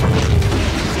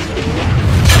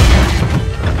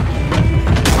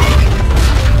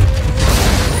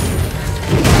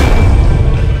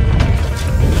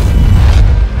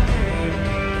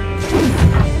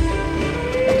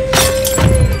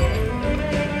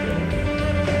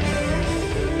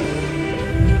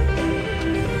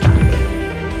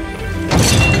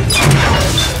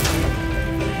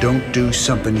 Don't do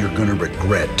something you're gonna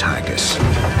regret, Tychus.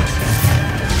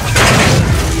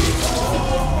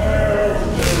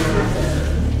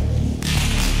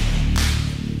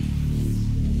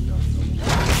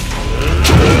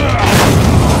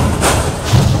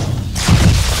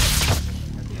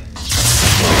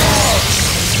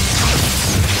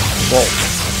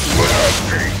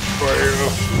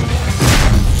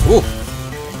 Ooh.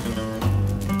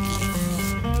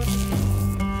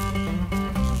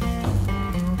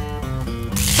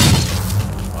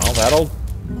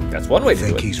 That's one way to do it.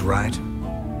 Think he's right?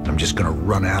 I'm just gonna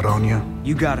run out on you?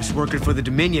 You got us working for the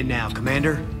Dominion now,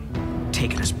 Commander.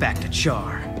 Taking us back to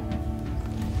Char.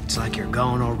 It's like you're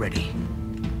gone already.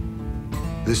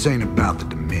 This ain't about the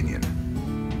Dominion.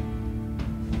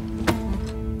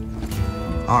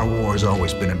 Our war's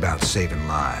always been about saving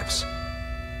lives.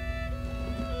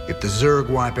 If the Zerg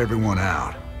wipe everyone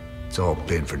out, it's all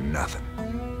been for nothing.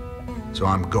 So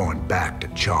I'm going back to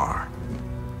Char.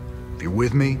 If you're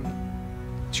with me,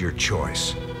 it's your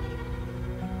choice.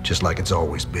 Just like it's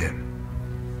always been.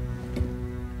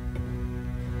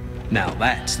 Now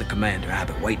that's the commander I've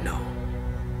been waiting on.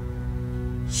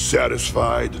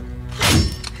 Satisfied?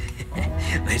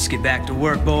 Let's get back to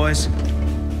work, boys.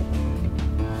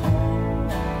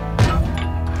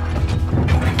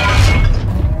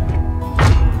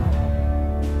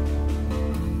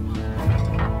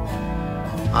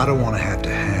 I don't want to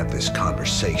have this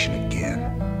conversation again.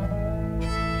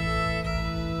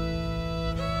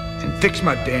 And fix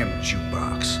my damn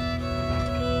jukebox.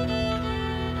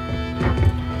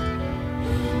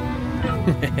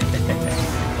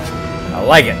 I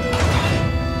like it.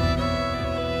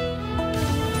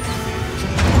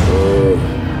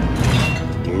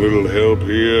 little help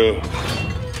here?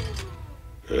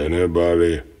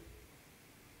 Anybody?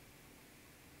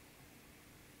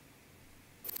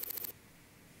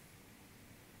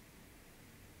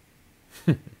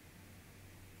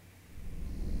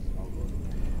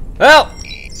 Well,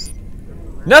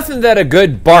 nothing that a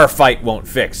good bar fight won't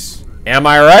fix. Am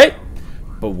I right?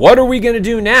 But what are we going to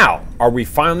do now? Are we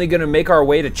finally going to make our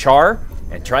way to Char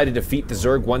and try to defeat the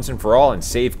Zerg once and for all and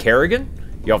save Kerrigan?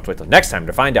 You'll have to wait till next time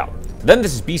to find out. Then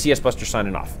this is BCSBuster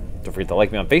signing off. Don't forget to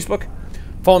like me on Facebook.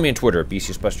 Follow me on Twitter at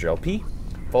BCSBusterLP.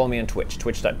 Follow me on Twitch,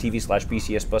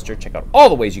 twitch.tv/BCSBuster. Check out all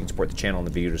the ways you can support the channel in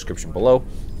the video description below.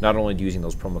 Not only do using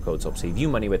those promo codes help save you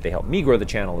money, but they help me grow the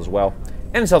channel as well.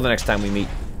 And until the next time we meet,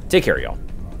 take care, y'all.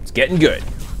 It's getting good.